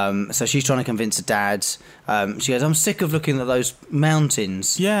 So she's trying to convince her dad. She goes, I'm sick of looking at those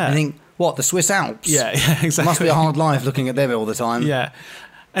mountains. Yeah. I think, what, the Swiss Alps? Yeah, exactly. Must be a hard life looking at them all the time. Yeah.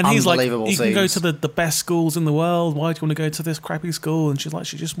 And he's like, you can go to the best schools in the world. Why do you want to go to this crappy school? And she's like,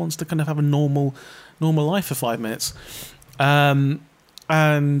 she just wants to kind of have a normal life for 5 minutes. And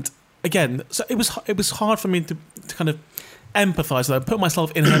again, so it was hard for me to kind of empathise with her, put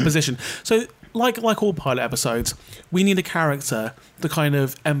myself in her position. So like all pilot episodes, we need a character to kind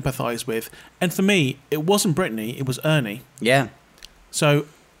of empathise with. And for me, it wasn't Brittany, it was Ernie. Yeah. So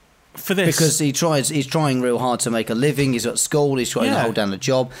for this, because he's trying real hard to make a living. He's at school. He's trying to hold down a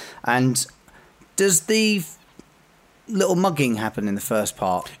job. And does the little mugging happen in the first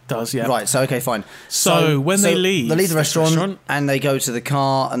part? It does, yeah. Right. So okay, fine. So when they leave the restaurant and they go to the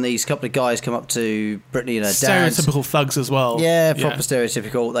car, and these couple of guys come up to Brittany and her dad. Stereotypical thugs as well. Yeah, proper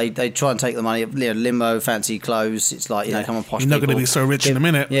stereotypical. They try and take the money. Limo, fancy clothes. It's like come on, posh. You're not going to be so rich in a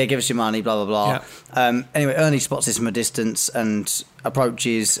minute. Yeah, give us your money. Blah blah blah. Yeah. Anyway, Ernie spots this from a distance and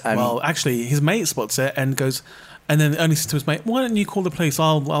approaches. And well, actually, his mate spots it and goes. And then Ernie says to his mate, "Why don't you call the police?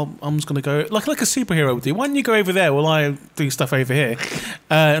 I'm just going to go like a superhero would do. Why don't you go over there while I do stuff over here?"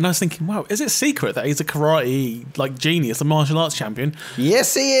 And I was thinking, wow, is it secret that he's a karate genius, a martial arts champion?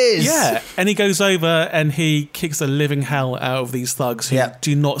 Yes, he is. Yeah, and he goes over and he kicks the living hell out of these thugs who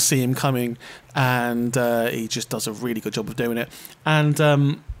do not see him coming, and he just does a really good job of doing it. And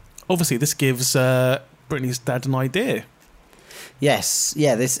obviously, this gives Brittany's dad an idea. Yes,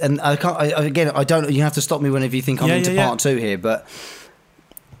 yeah. This and I can't. I don't. You have to stop me whenever you think I'm into part two here. But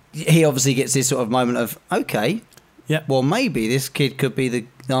he obviously gets this sort of moment of okay. Yeah. Well, maybe this kid could be the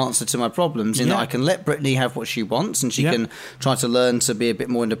answer to my problems in that I can let Brittany have what she wants, and she can try to learn to be a bit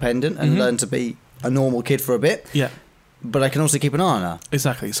more independent and learn to be a normal kid for a bit. Yeah. But I can also keep an eye on her.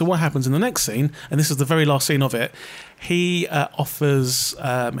 Exactly. So what happens in the next scene, and this is the very last scene of it, he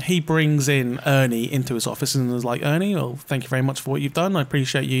he brings in Ernie into his office and is like, Ernie, well, thank you very much for what you've done. I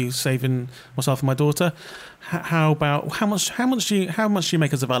appreciate you saving myself and my daughter. How much do you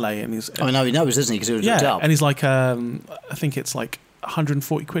make as a valet? And he's, I know he knows, doesn't he? Because he was up. And he's like, I think it's like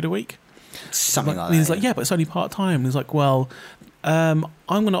 140 quid a week. Something like that. And he's like, yeah, but it's only part-time. And he's like, well, I'm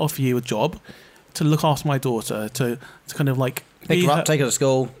going to offer you a job to look after my daughter, to kind of like pick her up, take her to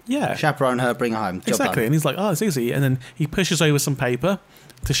school, chaperone her, bring her home. Exactly. And he's like, oh, it's easy. And then he pushes over some paper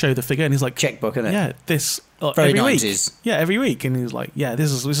to show the figure, and he's like, checkbook, isn't it? Yeah, this very every 90s. Week. Yeah, every week. And he's like, yeah,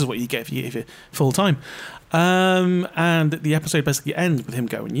 this is what you get if you're full time. And the episode basically ends with him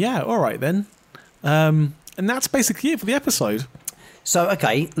going, yeah, all right then. And that's basically it for the episode. So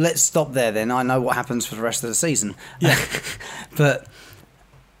okay, let's stop there then. I know what happens for the rest of the season. Yeah, but.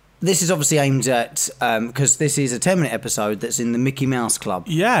 This is obviously aimed at, because this is a 10-minute episode that's in the Mickey Mouse Club.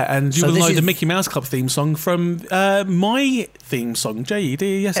 Yeah, and you will know the Mickey Mouse Club theme song from my theme song,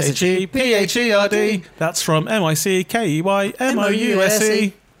 JEDSHEPHERD. That's from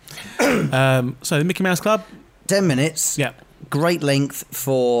MICKEYMOUSE. So the Mickey Mouse Club. 10 minutes. Yeah. Great length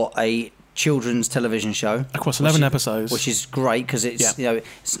for a children's television show across 11 episodes, which is great because it's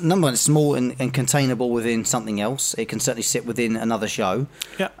it's number one, it's small and containable within something else. It can certainly sit within another show.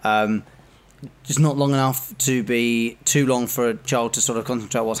 It's not long enough to be too long for a child to sort of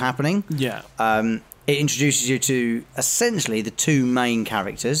concentrate on what's happening. It introduces you to essentially the two main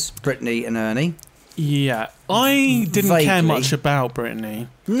characters, Brittany and Ernie. I didn't care much about Brittany.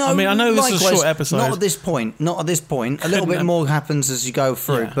 No, I mean, I know this is a short episode. Not at this point. A little bit more happens as you go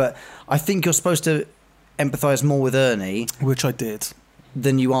through, but I think you're supposed to empathise more with Ernie, which I did,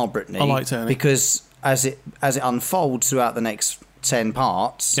 than you are Brittany. I liked Ernie because as it unfolds throughout the next 10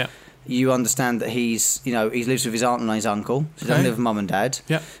 parts, you understand that he lives with his aunt and his uncle. So he doesn't live with mum and dad.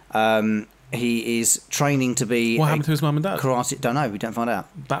 Yeah. He is training to be... What happened to his mum and dad? Karate... Don't know. We don't find out.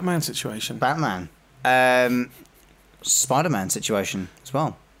 Batman situation. Batman. Spider-Man situation as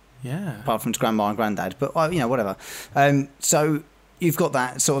well. Yeah. Apart from his grandma and granddad. But, whatever. So you've got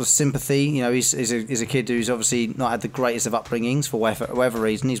that sort of sympathy. He's a kid who's obviously not had the greatest of upbringings for whatever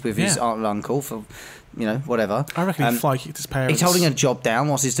reason. He's with his aunt and uncle for... whatever. I reckon he fly kicked his parents. He's holding a job down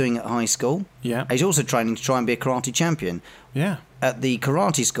whilst he's doing it at high school. Yeah. He's also training to try and be a karate champion. Yeah. At the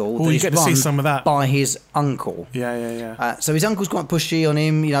karate school, you get to see some of that by his uncle. Yeah. So his uncle's quite pushy on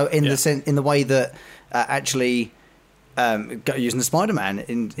him, in the way that actually using the Spider-Man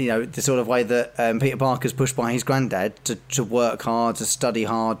in the sort of way that Peter Parker's pushed by his granddad to work hard, to study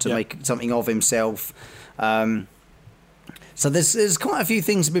hard, to make something of himself. So there's quite a few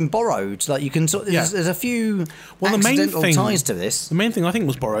things have been borrowed. Like you can there's a few accidental ties to this. The main thing I think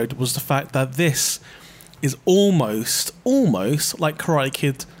was borrowed was the fact that this is almost like Karate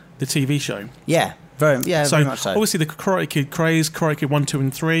Kid, the TV show. Yeah, very much so. Obviously the Karate Kid craze, Karate Kid 1, 2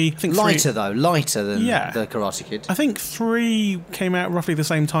 and 3. I think lighter than the Karate Kid. I think 3 came out roughly the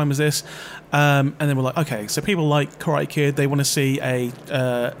same time as this, and then we're like, okay, so people like Karate Kid, they want to see a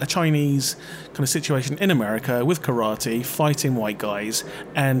Chinese kind of situation in America with karate, fighting white guys,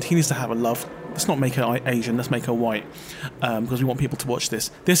 and he needs to have a love. Let's not make her Asian, let's make her white, because we want people to watch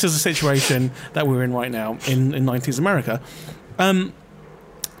this. This is a situation that we're in right now in 90s America.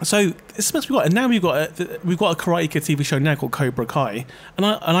 So it's what we've got, and now we've got a Karate Kid TV show now called Cobra Kai, and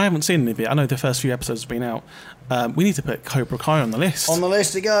I haven't seen any of it. I know the first few episodes have been out. We need to put Cobra Kai on the list. On the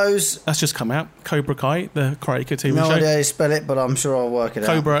list it goes. That's just come out. Cobra Kai, the Karate Kid TV show. No idea how you spell it, but I'm sure I'll work it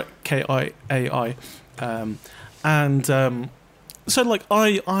Cobra, Kiai. So like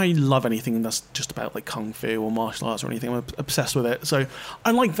I love anything that's just about like kung fu or martial arts or anything. I'm obsessed with it. So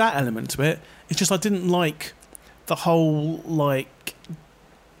I like that element to it. It's just I didn't like the whole like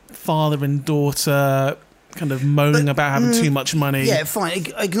father and daughter kind of moaning about having too much money. Yeah, fine.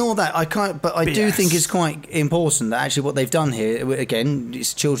 Ignore that. I can't. But I do think it's quite important that actually what they've done here, again,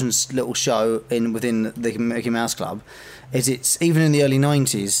 it's a children's little show within the Mickey Mouse Club, is it's even in the early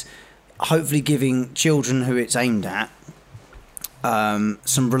 90s, hopefully giving children who it's aimed at some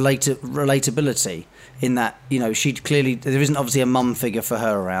relatability in that, she clearly, there isn't obviously a mum figure for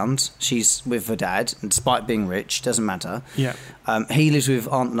her around. She's with her dad, and despite being rich, doesn't matter. Yeah. He lives with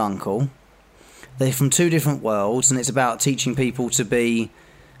aunt and uncle. They're from two different worlds, and it's about teaching people to be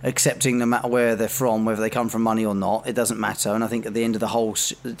accepting no matter where they're from, whether they come from money or not. It doesn't matter. And I think at the end of the whole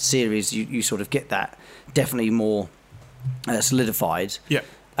series, you sort of get that definitely more solidified. Yeah.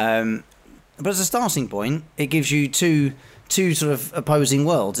 But as a starting point, it gives you two sort of opposing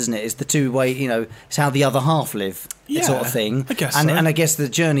worlds, isn't it? It's the two way, it's how the other half live, sort of thing. I guess and I guess the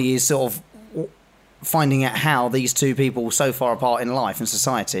journey is sort of finding out how these two people so far apart in life and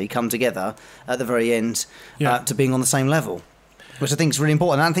society come together at the very end to being on the same level, which I think is really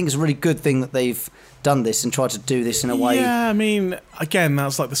important. And I think it's a really good thing that they've done this and tried to do this in a way. Yeah, I mean, again,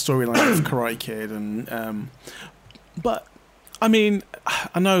 that's like the storyline of Karate Kid, and but I mean,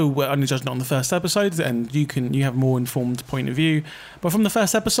 I know we're only judging it on the first episode, and you have a more informed point of view. But from the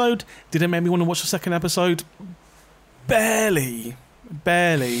first episode, did it make me want to watch the second episode? Barely.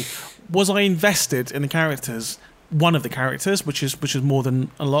 Was I invested in the characters? One of the characters, which is more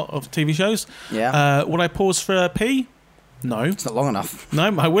than a lot of TV shows. Yeah. Would I pause for a pee? No. It's not long enough. No,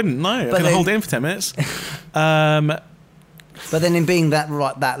 I wouldn't. No, I can hold it in for 10 minutes. But then, in being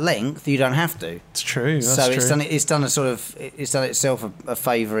that length, you don't have to. It's true. That's so true. It's done itself a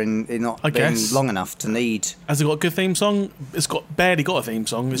favour in not being long enough to need. Has it got a good theme song? It's barely got a theme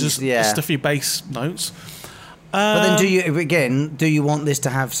song. It's just a few bass notes. But then, do you want this to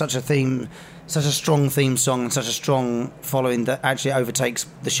have such a strong theme song and such a strong following that actually overtakes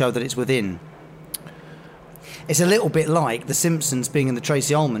the show that it's within? It's a little bit like The Simpsons being in the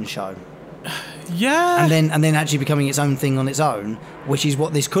Tracy Ullman show. Yeah. And then actually becoming its own thing on its own, which is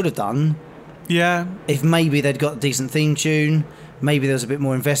what this could have done. Yeah. If maybe they'd got a decent theme tune, maybe there was a bit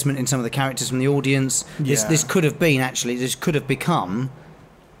more investment in some of the characters from the audience. Yeah. This could have become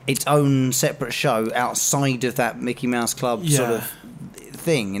its own separate show outside of that Mickey Mouse Club sort of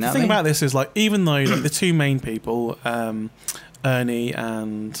thing. The thing about this is, like, even though the two main people, Ernie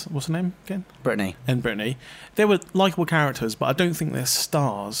and what's her name again? Brittany, they were likeable characters, but I don't think they're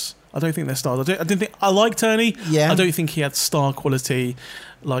stars. I didn't think I liked Ernie. Yeah. I don't think he had star quality.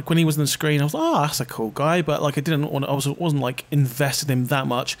 Like when he was on the screen, I was like, "Oh, that's a cool guy," but like I wasn't like invested in him that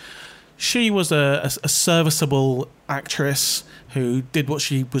much. She was a serviceable actress who did what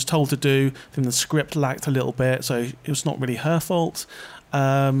she was told to do. Then the script lacked a little bit, so it was not really her fault.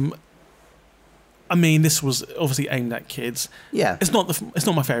 I mean, this was obviously aimed at kids. Yeah. It's not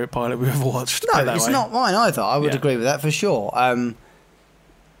my favourite pilot we've ever watched. No, it's not mine either. I would agree with that for sure.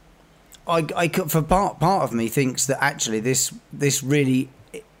 For part of me thinks that actually this really,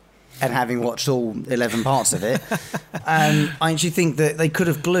 and having watched all 11 parts of it, I actually think that they could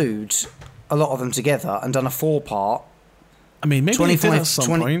have glued a lot of them together and done a 4-part. I mean, maybe 25, at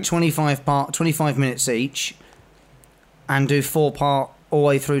some point. 25 minutes each, and do 4-part all the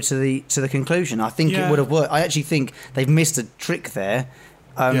way through to the conclusion. I think it would have worked. I actually think they've missed a trick there,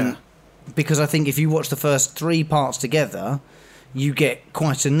 because I think if you watch the first 3 parts together, you get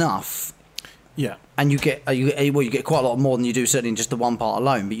quite enough. Yeah, and you get quite a lot more than you do certainly in just the 1 part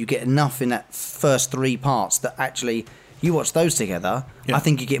alone. But you get enough in that first 3 parts that actually you watch those together. I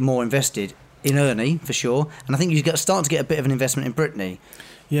think you get more invested in Ernie for sure, and I think you start to get a bit of an investment in Brittany.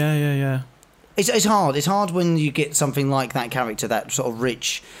 Yeah. It's hard. It's hard when you get something like that character, that sort of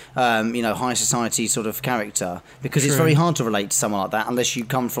rich, high society sort of character, because it's very hard to relate to someone like that unless you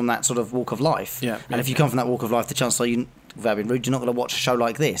come from that sort of walk of life. Yeah. And if you come from that walk of life, the chances are without being rude, you're not going to watch a show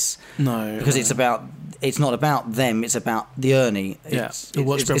like this. No. Because it's not about them, it's about the Ernie. It's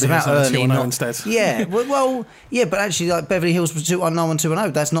about Ernie. Instead. Yeah, but actually, like Beverly Hills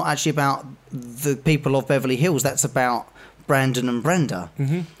 90210, that's not actually about the people of Beverly Hills, that's about Brandon and Brenda.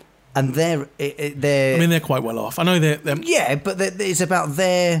 Mm-hmm. And they're I mean, they're quite well off. I know they're yeah, but it's about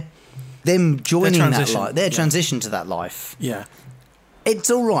them joining that life, their transition to that life. Yeah. It's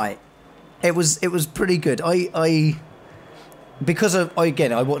all right. It was pretty good. I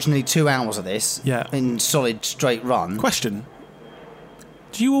watched nearly 2 hours of this. Yeah. In solid straight run. Question: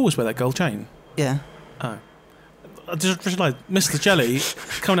 do you always wear that gold chain? Yeah. Oh. I just realised Mr. Jelly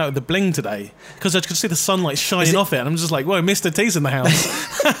coming out with the bling today because I could see the sunlight shining off it, and I'm just like, whoa, Mr. T's in the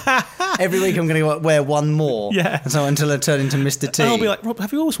house. Every week I'm going to wear one more. Yeah. So until I turn into Mr. T. And I'll be like, Rob,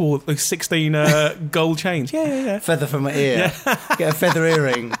 have you always wore like 16 gold chains? Yeah. Feather from my ear. Yeah. Get a feather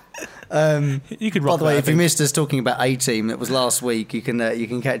earring. You could rock. By the way, if you missed us talking about A-Team, that was last week, you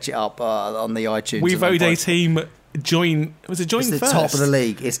can catch it up on the iTunes. We voted A-Team join. Was it join first? It's the top of the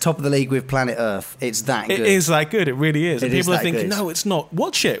league. It's top of the league with Planet Earth. It's that good. It is that good. It really is. And people are thinking, good. no, it's not.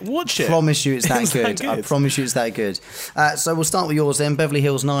 Watch it. I promise you it's that good. I promise you it's that good. So we'll start with yours then. Beverly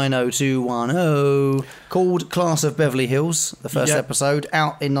Hills 90210, called Class of Beverly Hills, the first episode,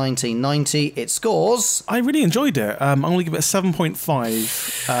 out in 1990. It scores... I really enjoyed it. I'm going to give it a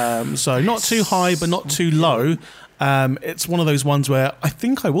 7.5. So not too high, but not too low. It's one of those ones where I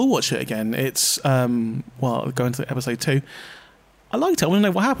think I will watch it again. It's going to episode 2. I liked it. I want to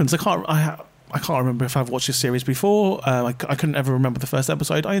know what happens. I can't remember if I've watched this series before. I couldn't ever remember the first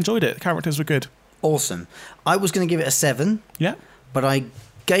episode. I enjoyed it. The characters were good. Awesome. I was going to give it a 7. Yeah. But I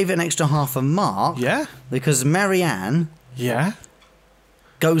gave it an extra half a mark. Yeah. Because Marianne. Yeah.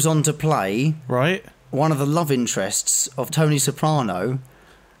 Goes on to play. Right. One of the love interests of Tony Soprano.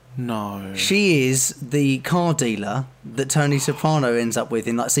 No. She is the car dealer that Tony Soprano ends up with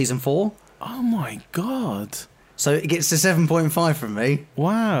in like season 4. Oh my God. So it gets to 7.5 from me.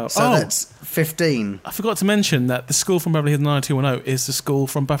 Wow. So that's 15. I forgot to mention that the school from Beverly Hills 90210 is the school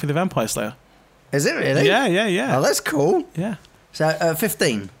from Buffy the Vampire Slayer. Is it really? Yeah. Oh, that's cool. Yeah. So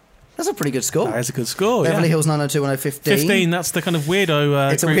 15. That's a pretty good score. That is a good score. Beverly Hills 90210, 15. 15. That's the kind of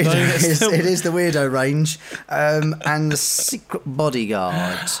weirdo. It's a weirdo. It is the weirdo range. And the Secret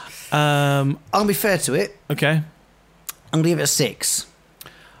Bodyguard. I'll be fair to it. Okay. I'm going to give it a 6.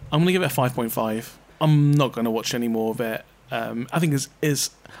 I'm going to give it a 5.5. I'm not going to watch any more of it. I think it's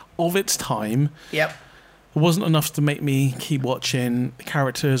of its time. Yep. It wasn't enough to make me keep watching. The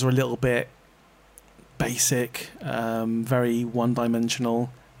characters are a little bit basic, very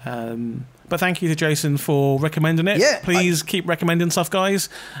one-dimensional. But thank you to Jason for recommending it. Yeah, please keep recommending stuff, guys.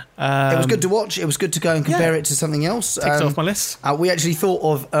 It was good to watch. It was good to go and compare it to something else. Takes it off my list. We actually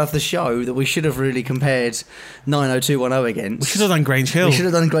thought of the show that we should have really compared 90210 against. We should have done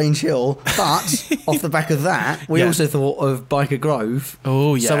Grange Hill. But off the back of that, we also thought of Biker Grove.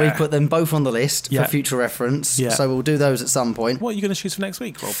 Oh, yeah. So we put them both on the list for future reference. Yeah. So we'll do those at some point. What are you going to choose for next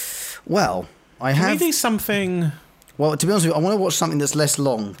week, Rob? Well, Can we do something... Well, to be honest with you, I want to watch something that's less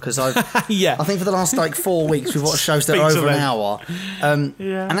long because I think for the last 4 weeks we've watched shows that are over an hour. And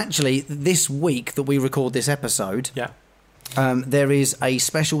actually, this week that we record this episode, there is a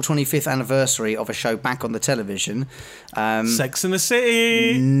special 25th anniversary of a show back on the television. Sex and the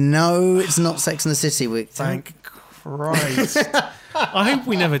City. No, it's not Sex and the City week. Thank Christ. I hope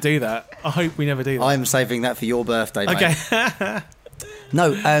we never do that. I'm saving that for your birthday, mate. Okay.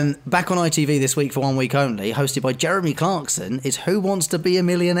 No, back on ITV this week for 1 week only, hosted by Jeremy Clarkson, is Who Wants to Be a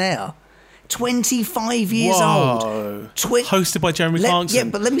Millionaire? 25 years old. Hosted by Jeremy Clarkson.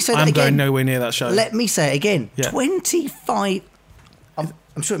 Yeah, but let me say that again. I'm going nowhere near that show. Let me say it again. Yeah. 25...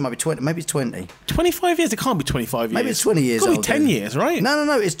 I'm sure it might be 20. Maybe it's 20. 25 years? It can't be 25 years. Maybe it's 20 years old. It could be 10 years, right?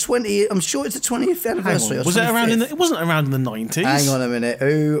 No. It's 20. I'm sure it's the 20th anniversary. Was it around it wasn't around in the 90s. Hang on a minute.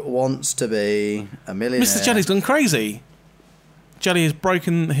 Who wants to be a millionaire? Mr. Jelly's gone crazy. Jelly has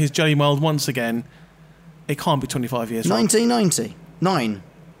broken his jelly mold once again. It can't be 25 years. 1999.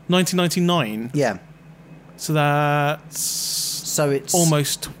 1999? Yeah. So that's... So it's...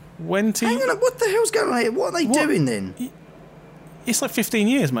 almost 20? Hang on, what the hell's going on here? What are they doing then? It's like 15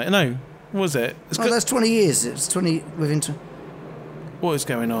 years, mate. No, what was it? That's 20 years. It's 20 within... What is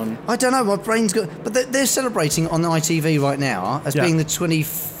going on? I don't know. My brain's got... But they're celebrating on ITV right now as being the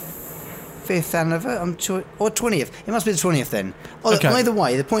 25th anniversary. I'm sure... Or 20th. It must be the 20th then. Either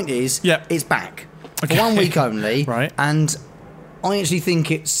way, the point is, it's back. For 1 week only. Right. And I actually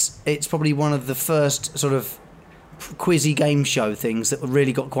think it's probably one of the first sort of quizzy game show things that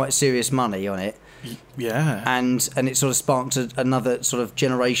really got quite serious money on it. Yeah. And it sort of sparked another sort of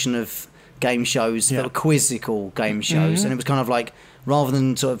generation of game shows that were quizzical game shows. And it was kind of like, rather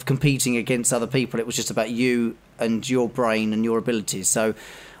than sort of competing against other people, it was just about you and your brain and your abilities. So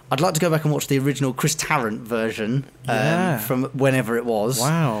I'd like to go back and watch the original Chris Tarrant version from whenever it was.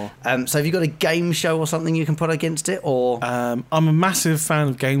 Wow. So have you got a game show or something you can put against it? Or I'm a massive fan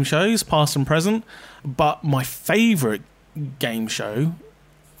of game shows, past and present. But my favourite game show,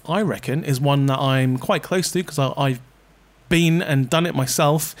 I reckon, is one that I'm quite close to because I've been and done it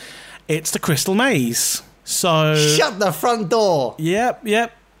myself. It's the Crystal Maze. So shut the front door. Yep.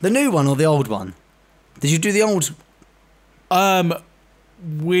 The new one or the old one? Did you do the old?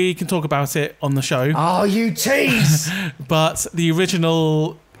 We can talk about it on the show. Oh, you tease! But the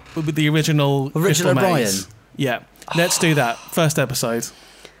original Crystal O'Brien. Maze. Yeah, let's do that first episode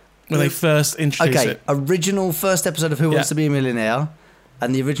when they first introduce it. Original first episode of Who Wants to Be a Millionaire,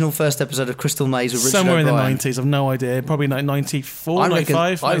 and the original first episode of Crystal Maze with Richard somewhere O'Brien. in the 90s. I've no idea. Probably like 94,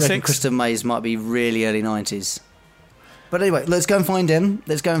 95, 96. I reckon Crystal Maze might be really early 90s. But anyway, let's go and find them.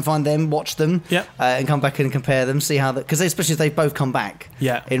 Watch them, and come back and compare them. See how because especially if they've both come back,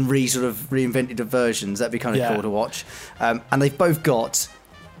 in reinvented versions, that'd be kind of cool to watch. And they've both got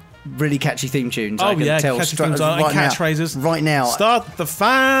really catchy theme tunes. I can tell catchy themes and catchphrases. Right now, start the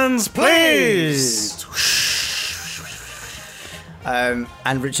fans, please. And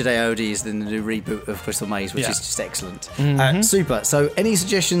Richard Ayoade is in the new reboot of Crystal Maze, which is just excellent. Mm-hmm. Super. So, any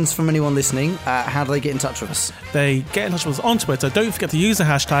suggestions from anyone listening? How do they get in touch with us? They get in touch with us on Twitter. Don't forget to use the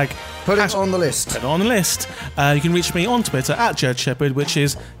hashtag. Put it on the list. Put it on the list. You can reach me on Twitter at Jed Shepherd, which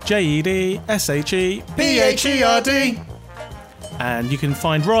is JEDSHEPHERD. And you can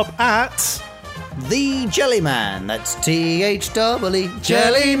find Rob at The Jellyman. That's THEE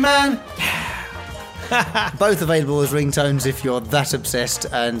Jellyman. Both available as ringtones if you're that obsessed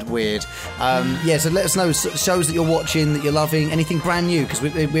and weird. So let us know shows that you're watching, that you're loving, anything brand new, because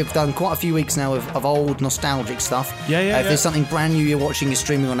we've done quite a few weeks now of old nostalgic stuff. If there's something brand new you're watching, you're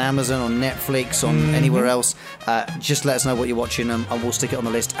streaming on Amazon, on Netflix, on anywhere else, just let us know what you're watching and we'll stick it on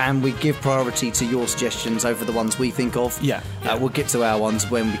the list. And we give priority to your suggestions over the ones we think of. We'll get to our ones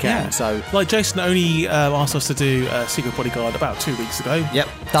when we can. So, like Jason only asked us to do Secret Bodyguard about 2 weeks ago.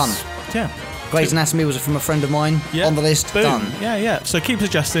 Done. Grey's Anatomy was from a friend of mine. On the list. Boom. Done. So keep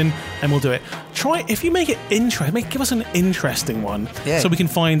suggesting and we'll do it. Try if you make it interesting. Give us an interesting one, so we can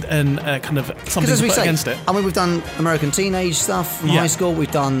find an kind of something to put against it. I mean, we've done American teenage stuff from high school.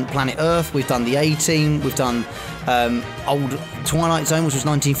 We've done Planet Earth. We've done the A-Team. We've done old Twilight Zone, which was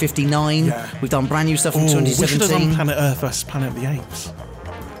 1959. We've done brand new stuff from 2017. We should have done Planet Earth versus Planet of the Apes.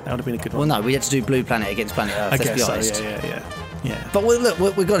 That would have been a good one. Well, no, we had to do Blue Planet against Planet Earth. Let's be honest. Yeah. But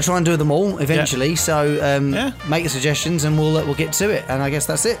we've got to try and do them all eventually. So make the suggestions and we'll get to it. And I guess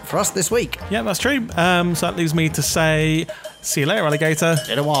that's it for us this week. Yeah, that's true. So that leaves me to say, see you later, alligator.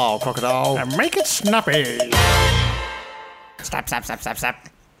 In a while, crocodile. And make it snappy. Snap, snap, snap, snap, snap.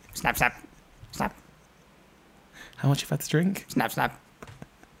 Snap, snap, snap. How much you've had to drink? Snap, snap.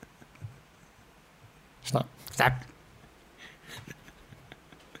 Snap. Snap.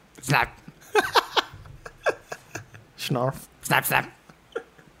 Snap. Snarf. Snap, snap.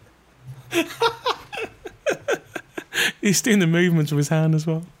 He's doing the movements with his hand as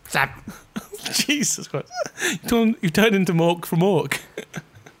well. Snap. Jesus Christ. You've turned into Mork from Ork.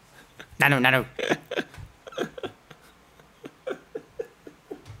 Nano.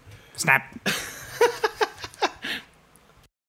 Snap.